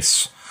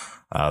replace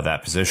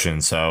that position.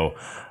 So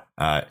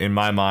in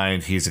my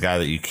mind, he's a guy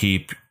that you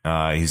keep.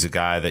 He's a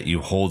guy that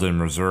you hold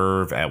in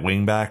reserve at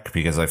wingback,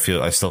 because I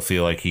still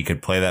feel like he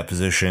could play that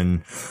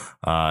position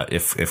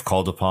if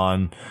called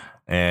upon.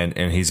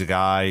 And he's a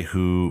guy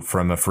who,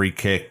 from a free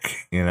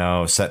kick,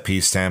 set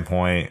piece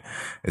standpoint,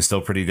 is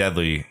still pretty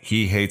deadly.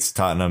 He hates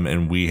Tottenham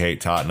and we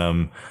hate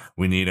Tottenham.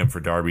 We need him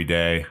for Derby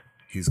Day.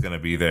 He's going to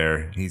be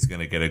there. He's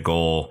going to get a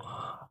goal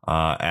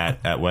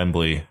at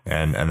Wembley,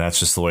 and that's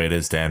just the way it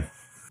is, Dan.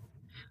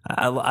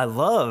 I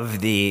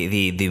love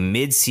the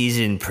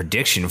mid-season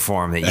prediction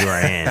form that you are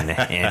in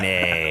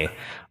a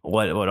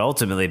what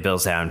ultimately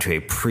builds down to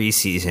a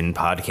preseason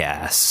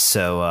podcast.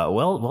 So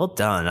well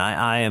done.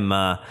 I am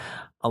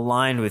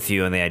aligned with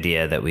you on the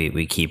idea that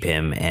we keep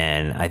him,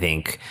 and I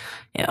think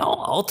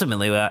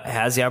ultimately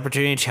has the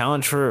opportunity to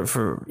challenge for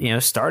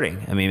starting.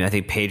 I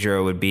think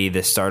Pedro would be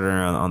the starter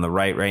on the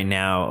right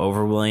now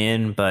over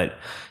Willian, but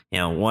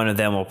one of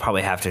them will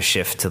probably have to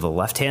shift to the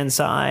left-hand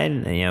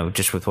side,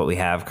 just with what we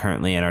have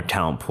currently in our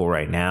talent pool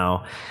right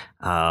now,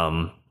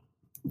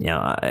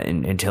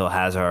 until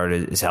Hazard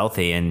is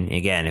healthy. And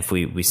again, if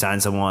we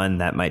sign someone,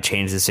 that might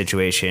change the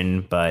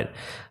situation, but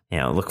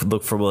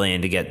look for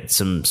Willian to get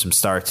some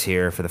starts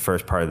here for the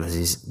first part of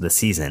the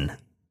season.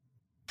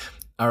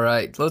 All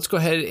right, let's go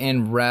ahead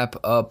and wrap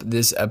up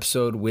this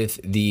episode with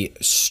the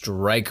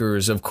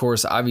strikers. Of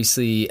course,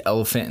 obviously,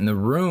 elephant in the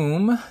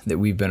room that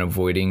we've been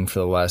avoiding for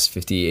the last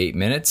 58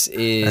 minutes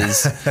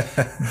is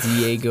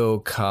Diego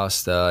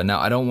Costa. Now,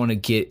 I don't want to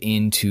get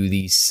into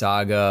the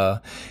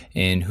saga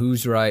and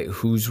who's right,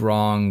 who's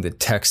wrong, the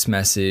text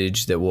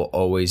message that we'll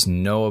always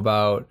know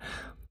about,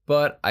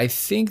 but I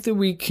think that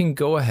we can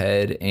go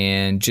ahead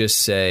and just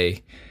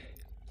say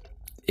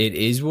it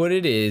is what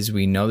it is.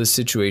 We know the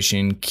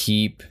situation.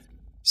 Keep,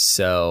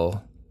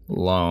 sell,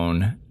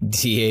 loan,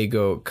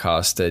 Diego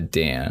Costa,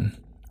 Dan.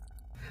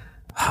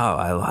 Oh,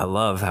 I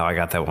love how I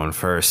got that one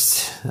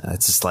first.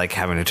 It's just like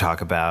having to talk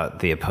about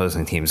the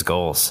opposing team's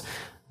goals.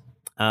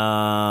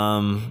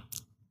 Man,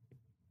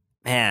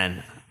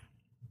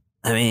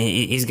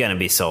 he's going to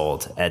be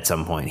sold at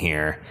some point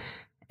here.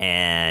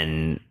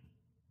 And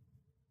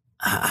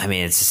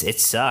it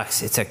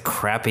sucks. It's a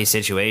crappy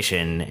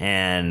situation.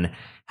 And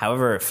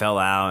however it fell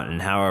out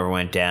and however it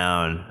went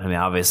down,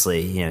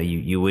 obviously,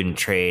 you wouldn't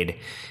trade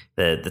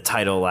the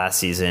title last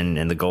season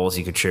and the goals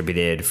he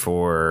contributed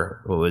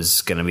for what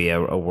was going to be a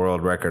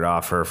world record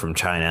offer from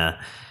China.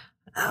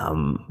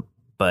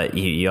 But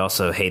you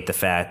also hate the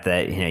fact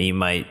that, you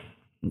might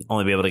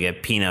only be able to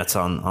get peanuts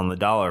on the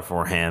dollar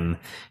for him,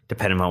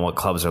 depending on what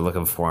clubs are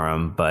looking for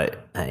him.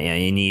 But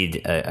you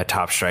need a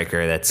top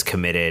striker that's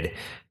committed,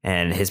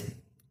 and his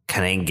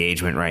kind of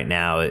engagement right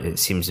now, it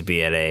seems to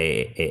be at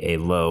a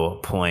low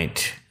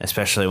point,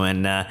 especially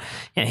when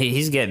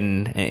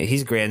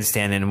he's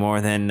grandstanding more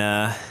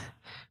than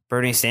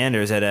Bernie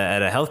Sanders at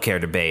a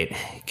healthcare debate,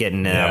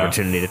 getting an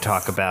opportunity to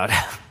talk about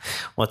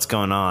what's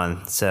going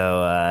on.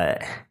 So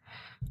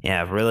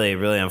really,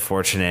 really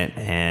unfortunate,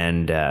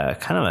 and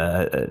kind of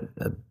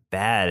a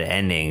bad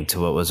ending to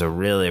what was a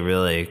really,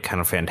 really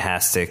kind of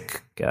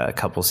fantastic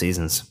couple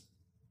seasons.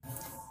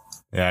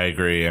 Yeah, I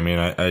agree.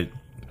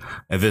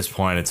 at this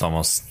point, it's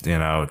almost,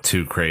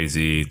 too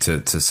crazy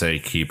to say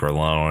keep or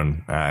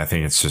loan. I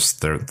think it's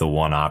just the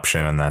one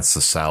option, and that's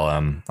to sell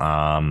him.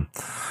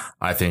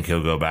 I think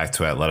he'll go back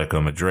to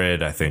Atletico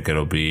Madrid. I think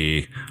it'll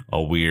be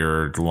a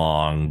weird,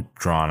 long,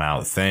 drawn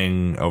out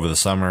thing over the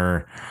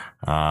summer.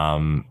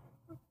 But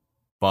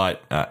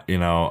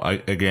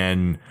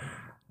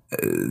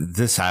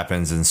this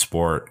happens in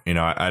sport.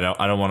 I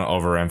don't want to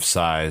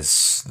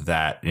overemphasize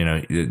that.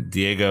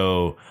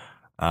 Diego.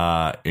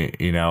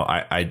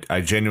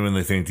 I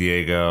genuinely think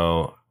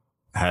Diego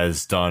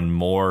has done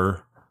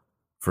more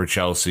for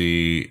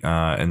Chelsea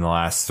in the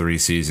last 3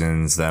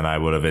 seasons than I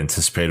would have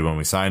anticipated when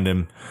we signed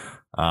him.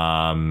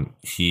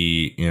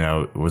 He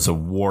was a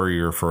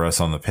warrior for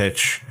us on the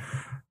pitch,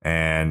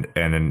 and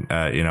an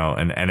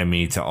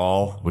enemy to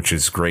all, which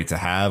is great to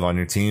have on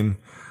your team.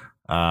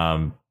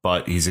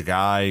 But he's a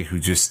guy who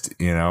just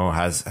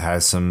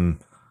has some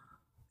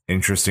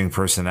interesting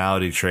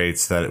personality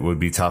traits that it would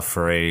be tough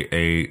for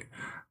a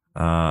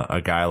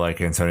guy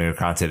like Antonio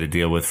Conte to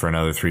deal with for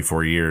another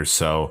 3-4 years.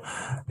 So,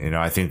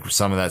 I think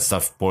some of that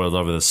stuff boiled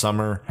over the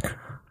summer,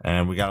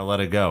 and we got to let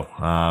it go.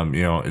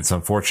 It's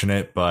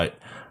unfortunate, but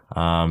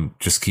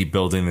just keep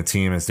building the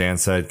team, as Dan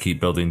said. Keep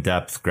building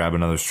depth. Grab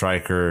another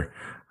striker,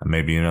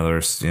 maybe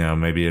another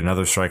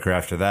striker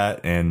after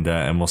that, and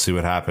we'll see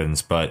what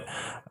happens. But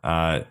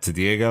to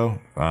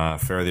Diego,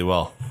 fare thee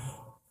well.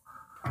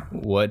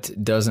 What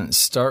doesn't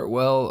start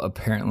well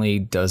apparently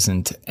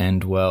doesn't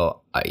end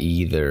well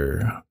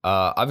either.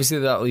 Obviously,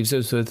 that leaves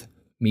us with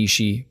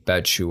Michy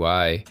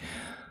Batshuayi.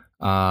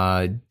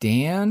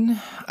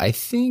 Dan, I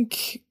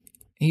think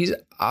he's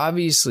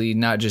obviously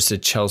not just a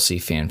Chelsea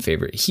fan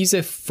favorite. He's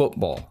a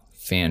football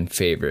fan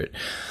favorite.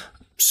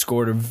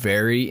 Scored a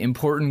very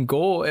important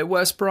goal at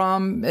West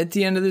Brom at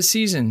the end of the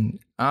season.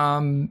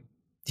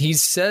 He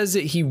says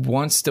that he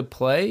wants to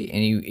play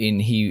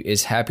and he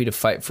is happy to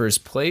fight for his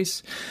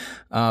place.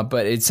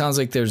 But it sounds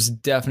like there's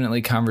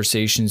definitely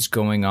conversations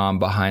going on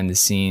behind the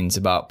scenes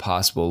about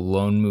possible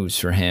loan moves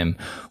for him.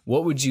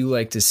 What would you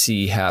like to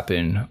see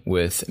happen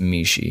with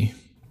Michy?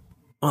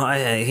 Well,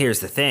 here's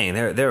the thing.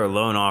 There are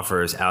loan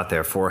offers out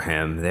there for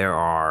him. There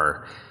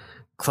are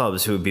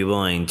clubs who would be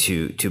willing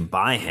to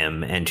buy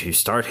him and to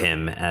start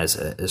him as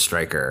a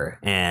striker.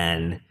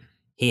 And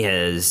he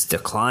has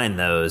declined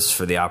those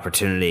for the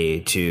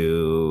opportunity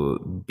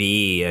to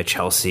be a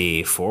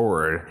Chelsea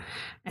forward.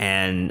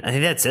 And I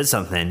think that said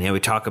something. We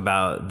talk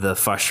about the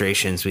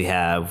frustrations we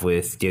have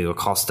with Diego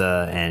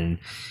Costa and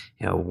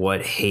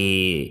what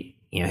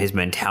his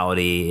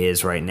mentality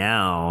is right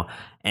now.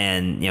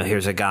 And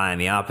here's a guy on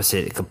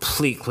the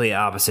completely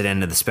opposite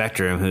end of the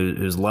spectrum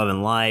who's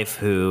loving life,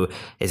 who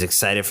is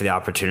excited for the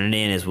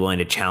opportunity and is willing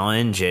to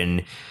challenge.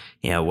 And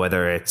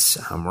whether it's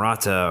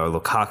Morata or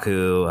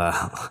Lukaku,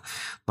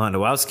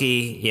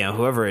 Lewandowski,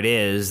 whoever it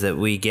is that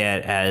we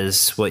get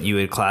as what you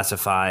would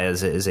classify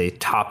as a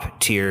top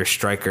tier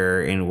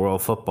striker in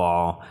world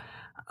football,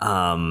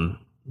 to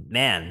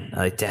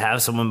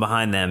have someone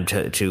behind them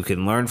to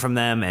can learn from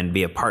them and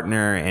be a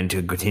partner and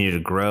to continue to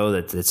grow.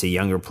 That's a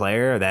younger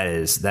player. That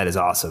is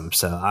awesome.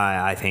 So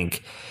I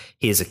think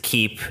he is a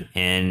keep,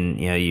 and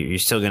you're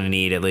still going to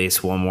need at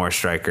least one more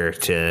striker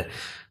to.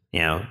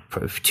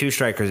 2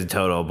 strikers in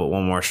total, but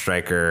one more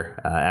striker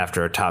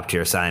after a top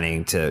tier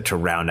signing to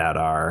round out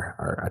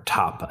our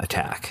top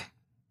attack.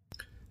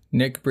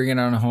 Nick, bring it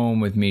on home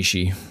with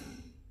Michy.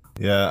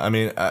 Yeah, I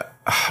mean,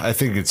 I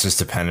think it's just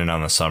dependent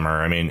on the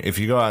summer. I mean, if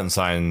you go out and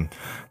sign,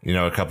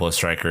 a couple of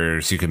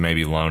strikers, you could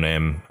maybe loan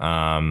him.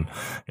 I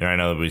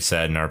know that we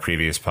said in our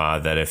previous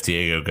pod that if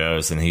Diego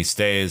goes, then he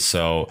stays.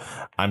 So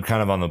I'm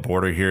kind of on the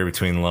border here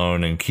between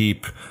loan and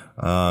keep.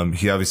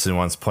 He obviously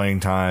wants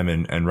playing time,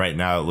 and right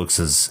now it looks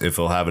as if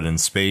he'll have it in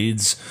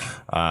spades.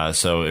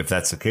 So if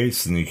that's the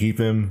case, then you keep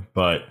him.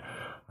 But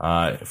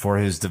for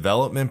his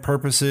development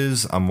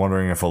purposes, I'm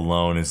wondering if a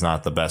loan is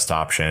not the best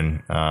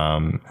option.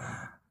 I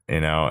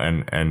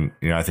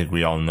think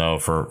we all know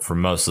for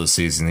most of the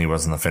season he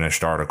wasn't the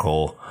finished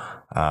article.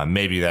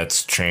 Maybe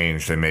that's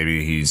changed, and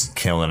maybe he's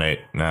killing it,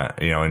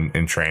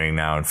 in training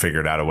now and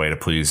figured out a way to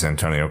please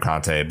Antonio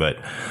Conte. But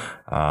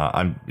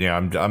I'm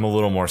a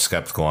little more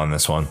skeptical on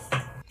this one.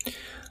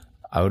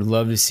 I would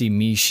love to see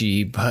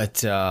Michy, but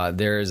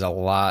there is a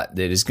lot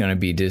that is going to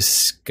be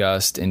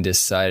discussed and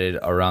decided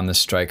around the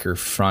striker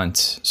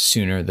front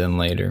sooner than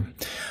later.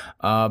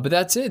 But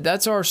that's it.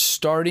 That's our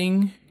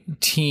starting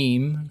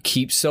team.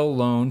 Keep so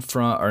loan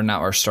from, or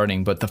not our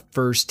starting, but the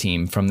first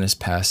team from this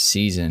past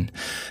season.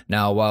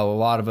 Now, while a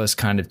lot of us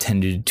kind of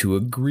tended to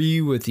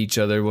agree with each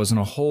other, there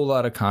wasn't a whole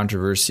lot of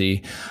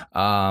controversy.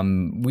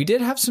 We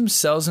did have some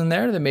sells in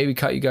there that maybe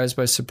caught you guys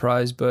by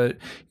surprise, but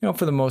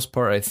for the most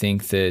part, I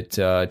think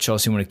that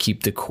Chelsea want to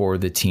keep the core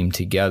of the team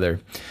together.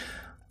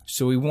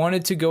 So we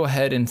wanted to go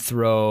ahead and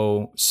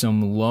throw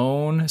some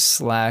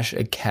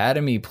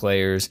loan/academy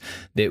players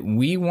that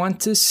we want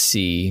to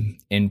see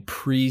in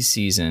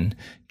preseason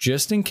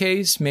just in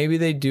case maybe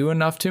they do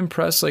enough to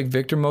impress like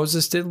Victor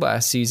Moses did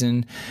last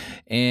season,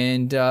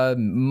 and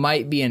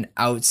might be an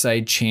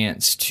outside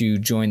chance to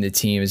join the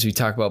team as we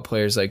talk about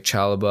players like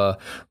Chalobah,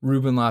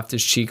 Ruben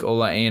Loftus-Cheek,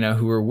 Ola Aina,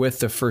 who were with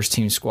the first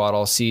team squad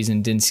all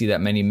season, didn't see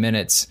that many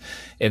minutes.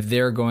 If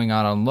they're going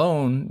out on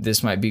loan,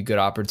 this might be a good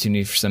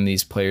opportunity for some of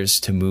these players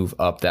to move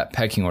up that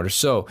pecking order.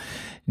 So,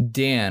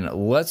 Dan,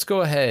 let's go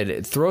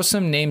ahead, throw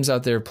some names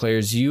out there,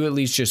 players you at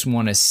least just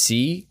want to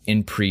see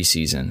in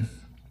preseason.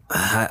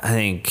 I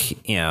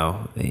think,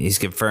 he's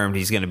confirmed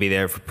he's going to be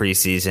there for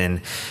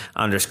preseason.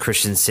 Anders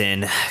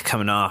Christensen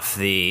coming off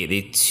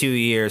the 2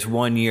 years,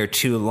 1 year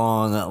too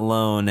long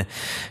loan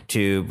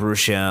to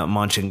Borussia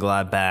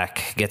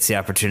Mönchengladbach, gets the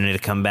opportunity to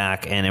come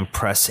back and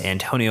impress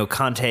Antonio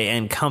Conte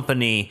and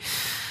company,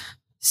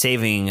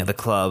 saving the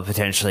club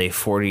potentially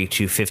 40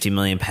 to 50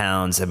 million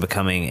pounds and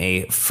becoming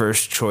a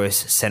first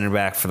choice center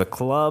back for the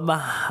club.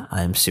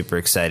 I'm super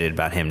excited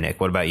about him, Nick.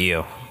 What about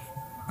you?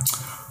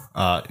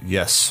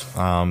 Yes,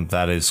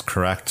 that is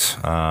correct.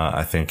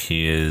 I think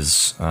he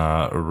is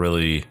a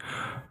really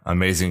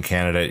amazing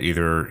candidate,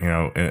 either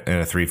in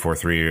a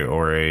 3-4-3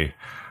 or a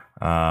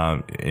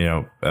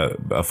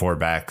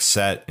 4-back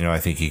set. I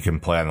think he can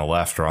play on the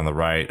left or on the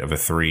right of a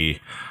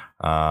 3,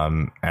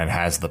 and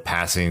has the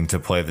passing to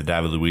play the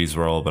David Luiz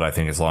role. But I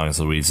think as long as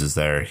Luiz is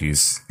there,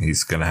 he's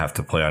going to have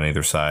to play on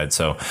either side.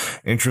 So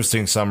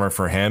interesting summer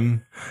for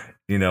him.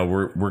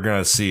 We're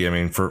going to see. I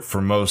mean,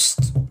 for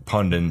most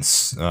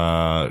pundits,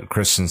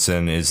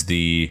 Christensen is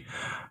the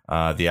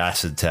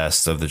acid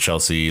test of the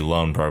Chelsea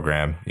loan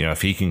program.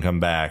 If he can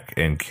come back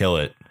and kill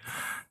it,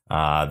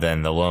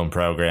 then the loan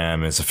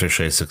program is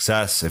officially a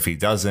success. If he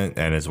doesn't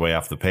and is way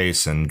off the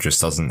pace and just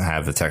doesn't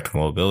have the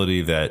technical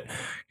ability that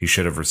he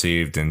should have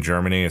received in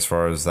Germany as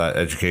far as that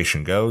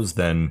education goes,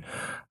 then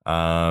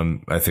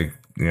I think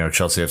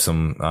Chelsea have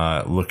some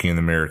looking in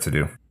the mirror to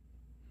do.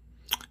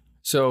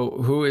 So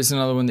who is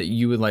another one that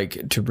you would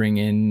like to bring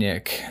in,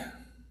 Nick?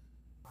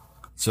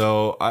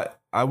 So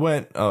I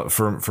went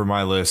for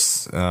my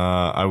list.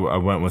 I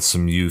went with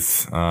some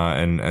youth,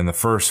 and the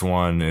first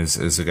one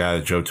is a guy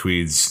that Joe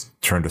Tweeds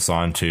turned us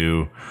on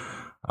to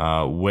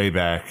way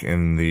back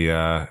in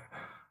the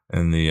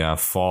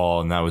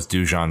fall, and that was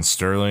Dujon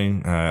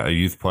Sterling, a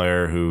youth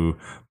player who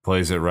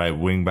plays at right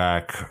wing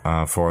back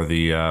for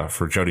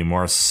Jody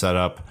Morris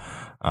setup.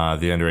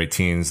 The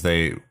under-18s,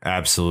 they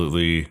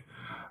absolutely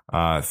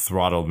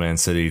throttled Man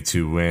City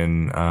to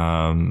win,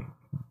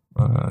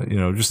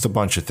 just a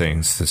bunch of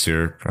things this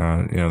year.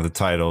 The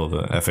title,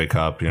 the FA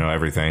Cup,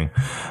 everything.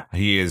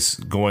 He is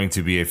going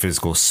to be a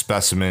physical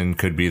specimen,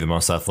 could be the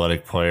most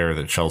athletic player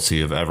that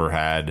Chelsea have ever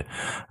had.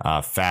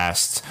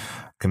 Fast,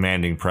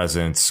 commanding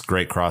presence,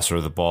 great crosser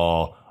of the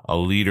ball, a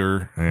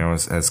leader,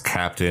 has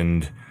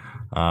captained,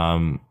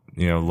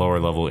 lower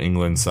level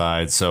England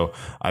side. So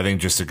I think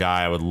just a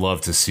guy I would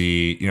love to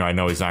see. I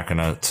know he's not going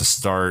to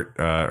start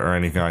or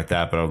anything like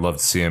that, but I would love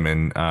to see him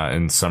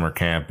in summer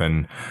camp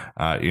and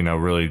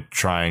really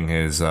trying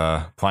his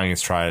plying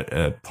his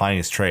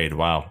trade.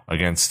 Wow,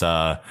 against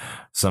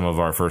some of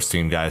our first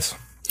team guys.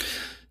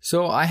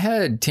 So I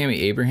had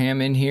Tammy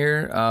Abraham in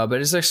here, but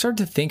as I start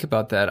to think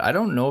about that, I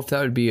don't know if that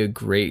would be a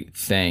great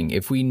thing.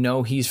 If we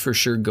know he's for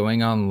sure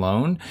going on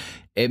loan,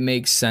 it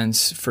makes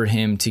sense for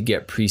him to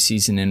get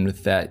preseason in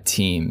with that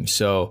team.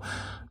 So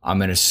I'm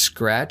going to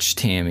scratch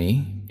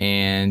Tammy,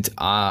 and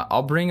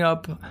I'll bring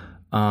up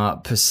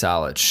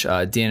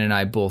Pasalic. Dan and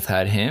I both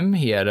had him.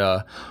 He had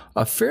a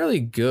fairly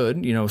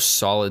good,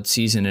 solid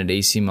season at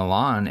AC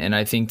Milan. And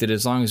I think that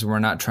as long as we're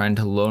not trying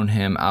to loan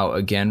him out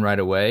again right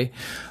away,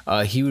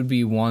 he would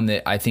be one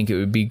that I think it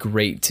would be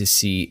great to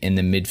see in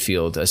the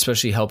midfield,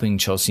 especially helping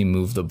Chelsea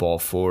move the ball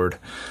forward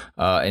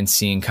and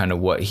seeing kind of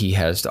what he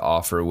has to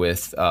offer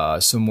with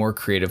some more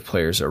creative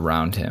players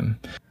around him.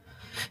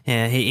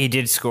 Yeah, he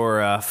did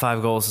score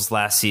 5 goals this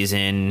last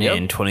season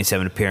in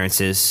 27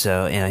 appearances.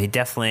 So, he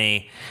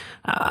definitely...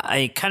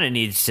 I kind of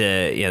needs to,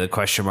 the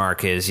question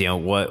mark is,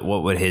 what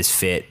would his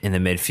fit in the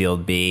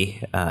midfield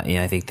be?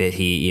 I think that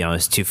he,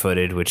 is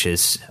 2-footed, which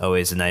is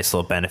always a nice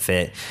little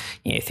benefit.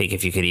 I think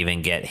if you could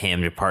even get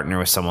him to partner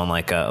with someone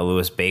like a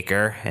Lewis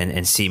Baker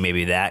and see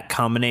maybe that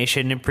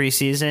combination in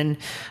preseason,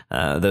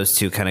 those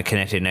two kind of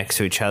connected next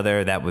to each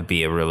other, that would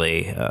be a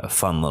really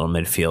fun little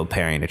midfield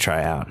pairing to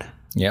try out.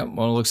 Yeah,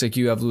 well, it looks like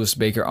you have Lewis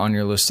Baker on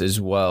your list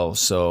as well.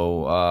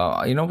 So,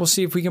 we'll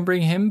see if we can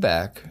bring him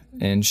back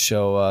and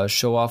show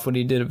off what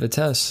he did at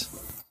Vitesse.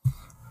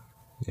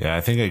 Yeah,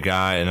 I think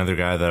another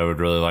guy that I would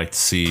really like to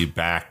see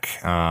back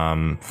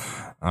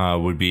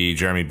would be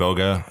Jeremy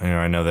Boga.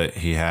 I know that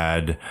he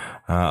had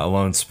a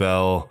loan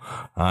spell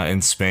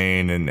in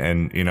Spain,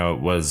 and it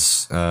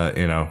was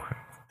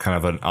kind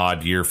of an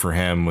odd year for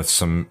him with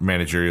some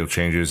managerial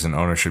changes and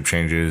ownership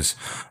changes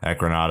at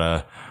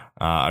Granada.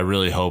 I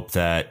really hope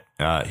that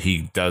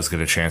he does get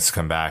a chance to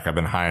come back. I've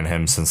been high on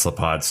him since the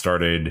pod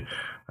started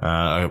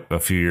a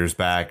few years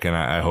back, and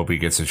I hope he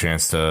gets a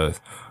chance to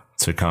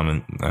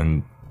come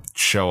and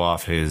show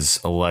off his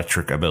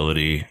electric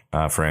ability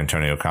for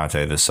Antonio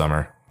Conte this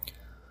summer.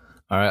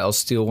 All right, I'll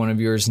steal one of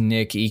yours,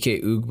 Nick.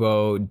 Ike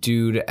Ugbo,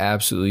 dude,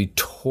 absolutely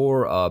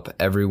tore up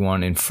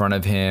everyone in front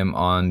of him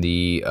on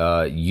the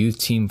youth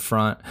team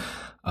front.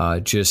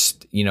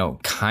 Just,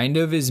 kind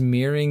of is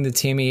mirroring the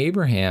Tammy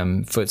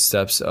Abraham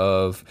footsteps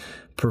of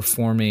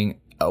performing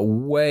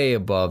way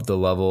above the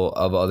level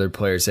of other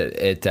players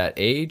at that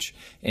age.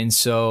 And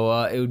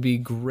so it would be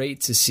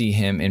great to see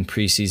him in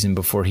preseason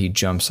before he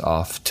jumps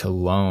off to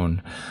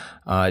loan.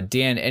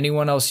 Dan,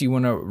 anyone else you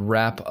want to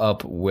wrap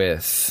up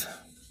with?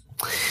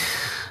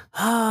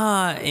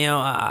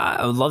 I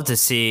would love to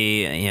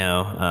see,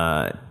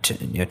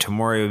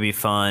 Tomori would be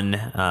fun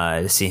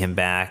to see him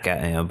back,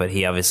 but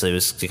he obviously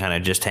was kind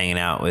of just hanging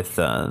out with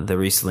the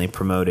recently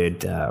promoted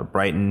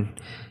Brighton,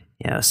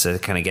 so to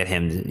kind of get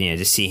him,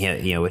 to see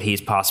him, what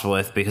he's possible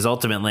with, because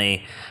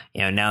ultimately,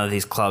 now that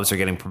these clubs are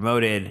getting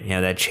promoted,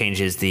 that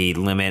changes the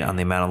limit on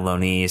the amount of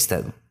loanees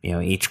that,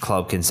 each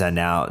club can send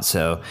out.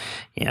 So,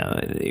 you're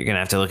going to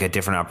have to look at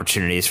different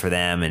opportunities for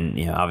them.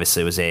 And,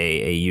 obviously it was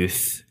a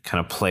youth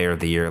kind of player of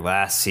the year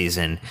last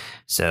season.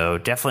 So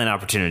definitely an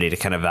opportunity to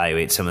kind of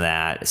evaluate some of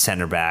that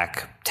center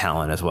back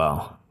talent as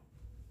well.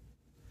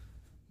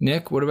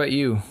 Nick, what about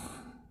you?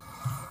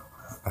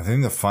 I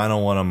think the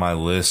final one on my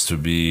list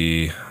would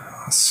be,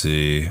 let's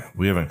see,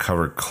 we haven't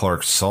covered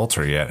Clark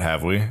Salter yet,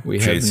 have we? We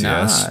have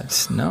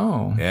not,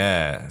 no.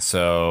 Yeah,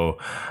 so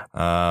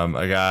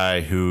a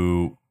guy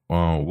who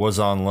was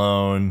on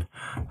loan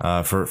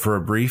for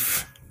a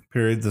brief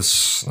period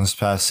this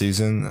past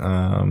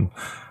season.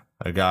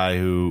 A guy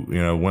who,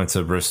 went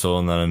to Bristol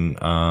and then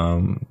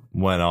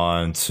went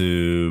on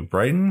to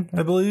Brighton,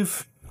 I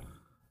believe.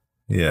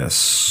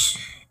 Yes,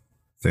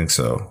 think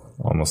so.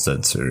 Almost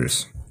dead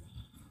serious.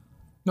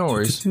 No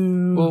worries.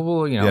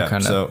 We'll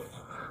kind of...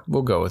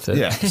 We'll go with it.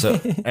 Yeah.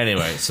 So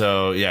anyway,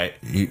 so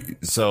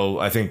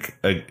I think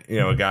a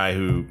guy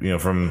who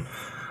from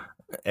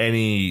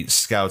any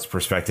scout's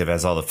perspective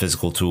has all the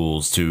physical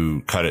tools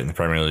to cut it in the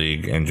Premier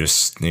League and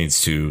just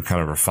needs to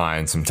kind of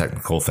refine some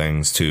technical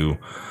things to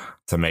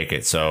make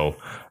it. So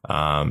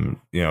a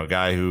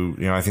guy who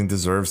I think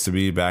deserves to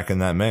be back in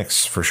that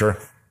mix for sure.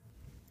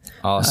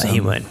 Awesome. He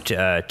went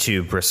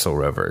to Bristol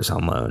Rovers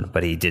on loan,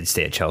 but he did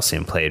stay at Chelsea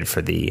and played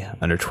for the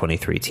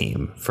under-23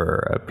 team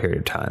for a period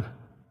of time.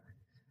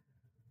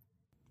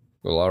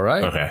 Well, all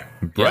right. Okay.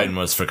 Brighton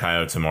was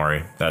Fikayo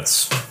Tomori.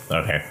 That's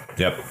okay.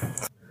 Yep.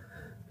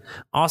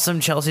 Awesome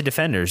Chelsea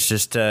defenders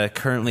just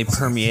currently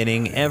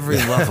permeating every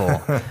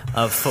level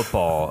of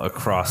football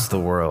across the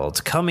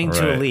world, coming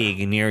to a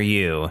league near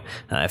you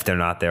if they're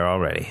not there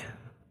already.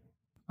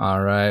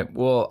 All right.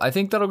 Well, I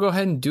think that'll go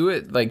ahead and do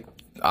it.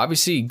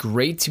 Obviously,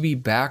 great to be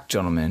back,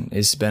 gentlemen.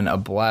 It's been a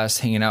blast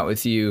hanging out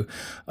with you.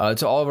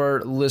 To all of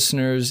our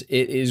listeners,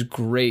 it is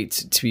great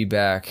to be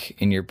back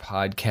in your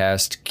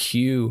podcast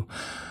queue.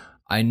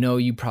 I know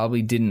you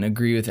probably didn't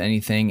agree with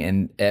anything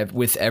and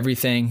with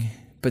everything,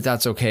 but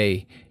that's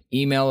okay.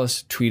 Email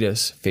us, tweet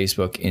us,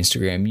 Facebook,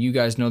 Instagram. You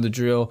guys know the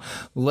drill.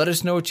 Let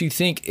us know what you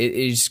think. It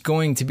is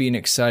going to be an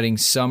exciting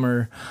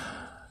summer.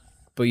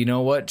 But you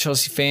know what,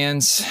 Chelsea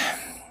fans?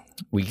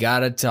 We got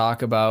to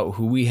talk about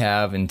who we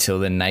have until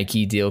the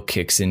Nike deal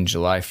kicks in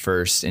July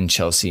 1st and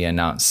Chelsea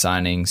announce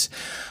signings.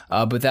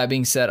 But that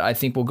being said, I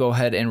think we'll go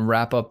ahead and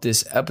wrap up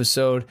this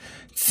episode.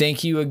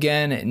 Thank you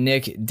again,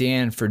 Nick,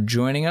 Dan, for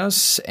joining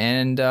us.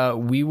 And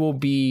we will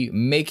be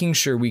making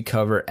sure we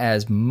cover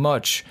as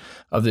much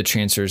of the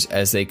transfers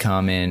as they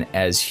come in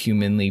as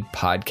humanly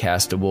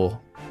podcastable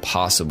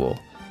possible.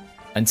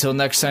 Until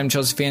next time,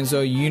 Chelsea fans,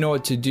 though, you know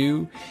what to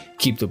do.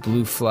 Keep the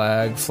blue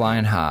flag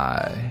flying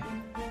high.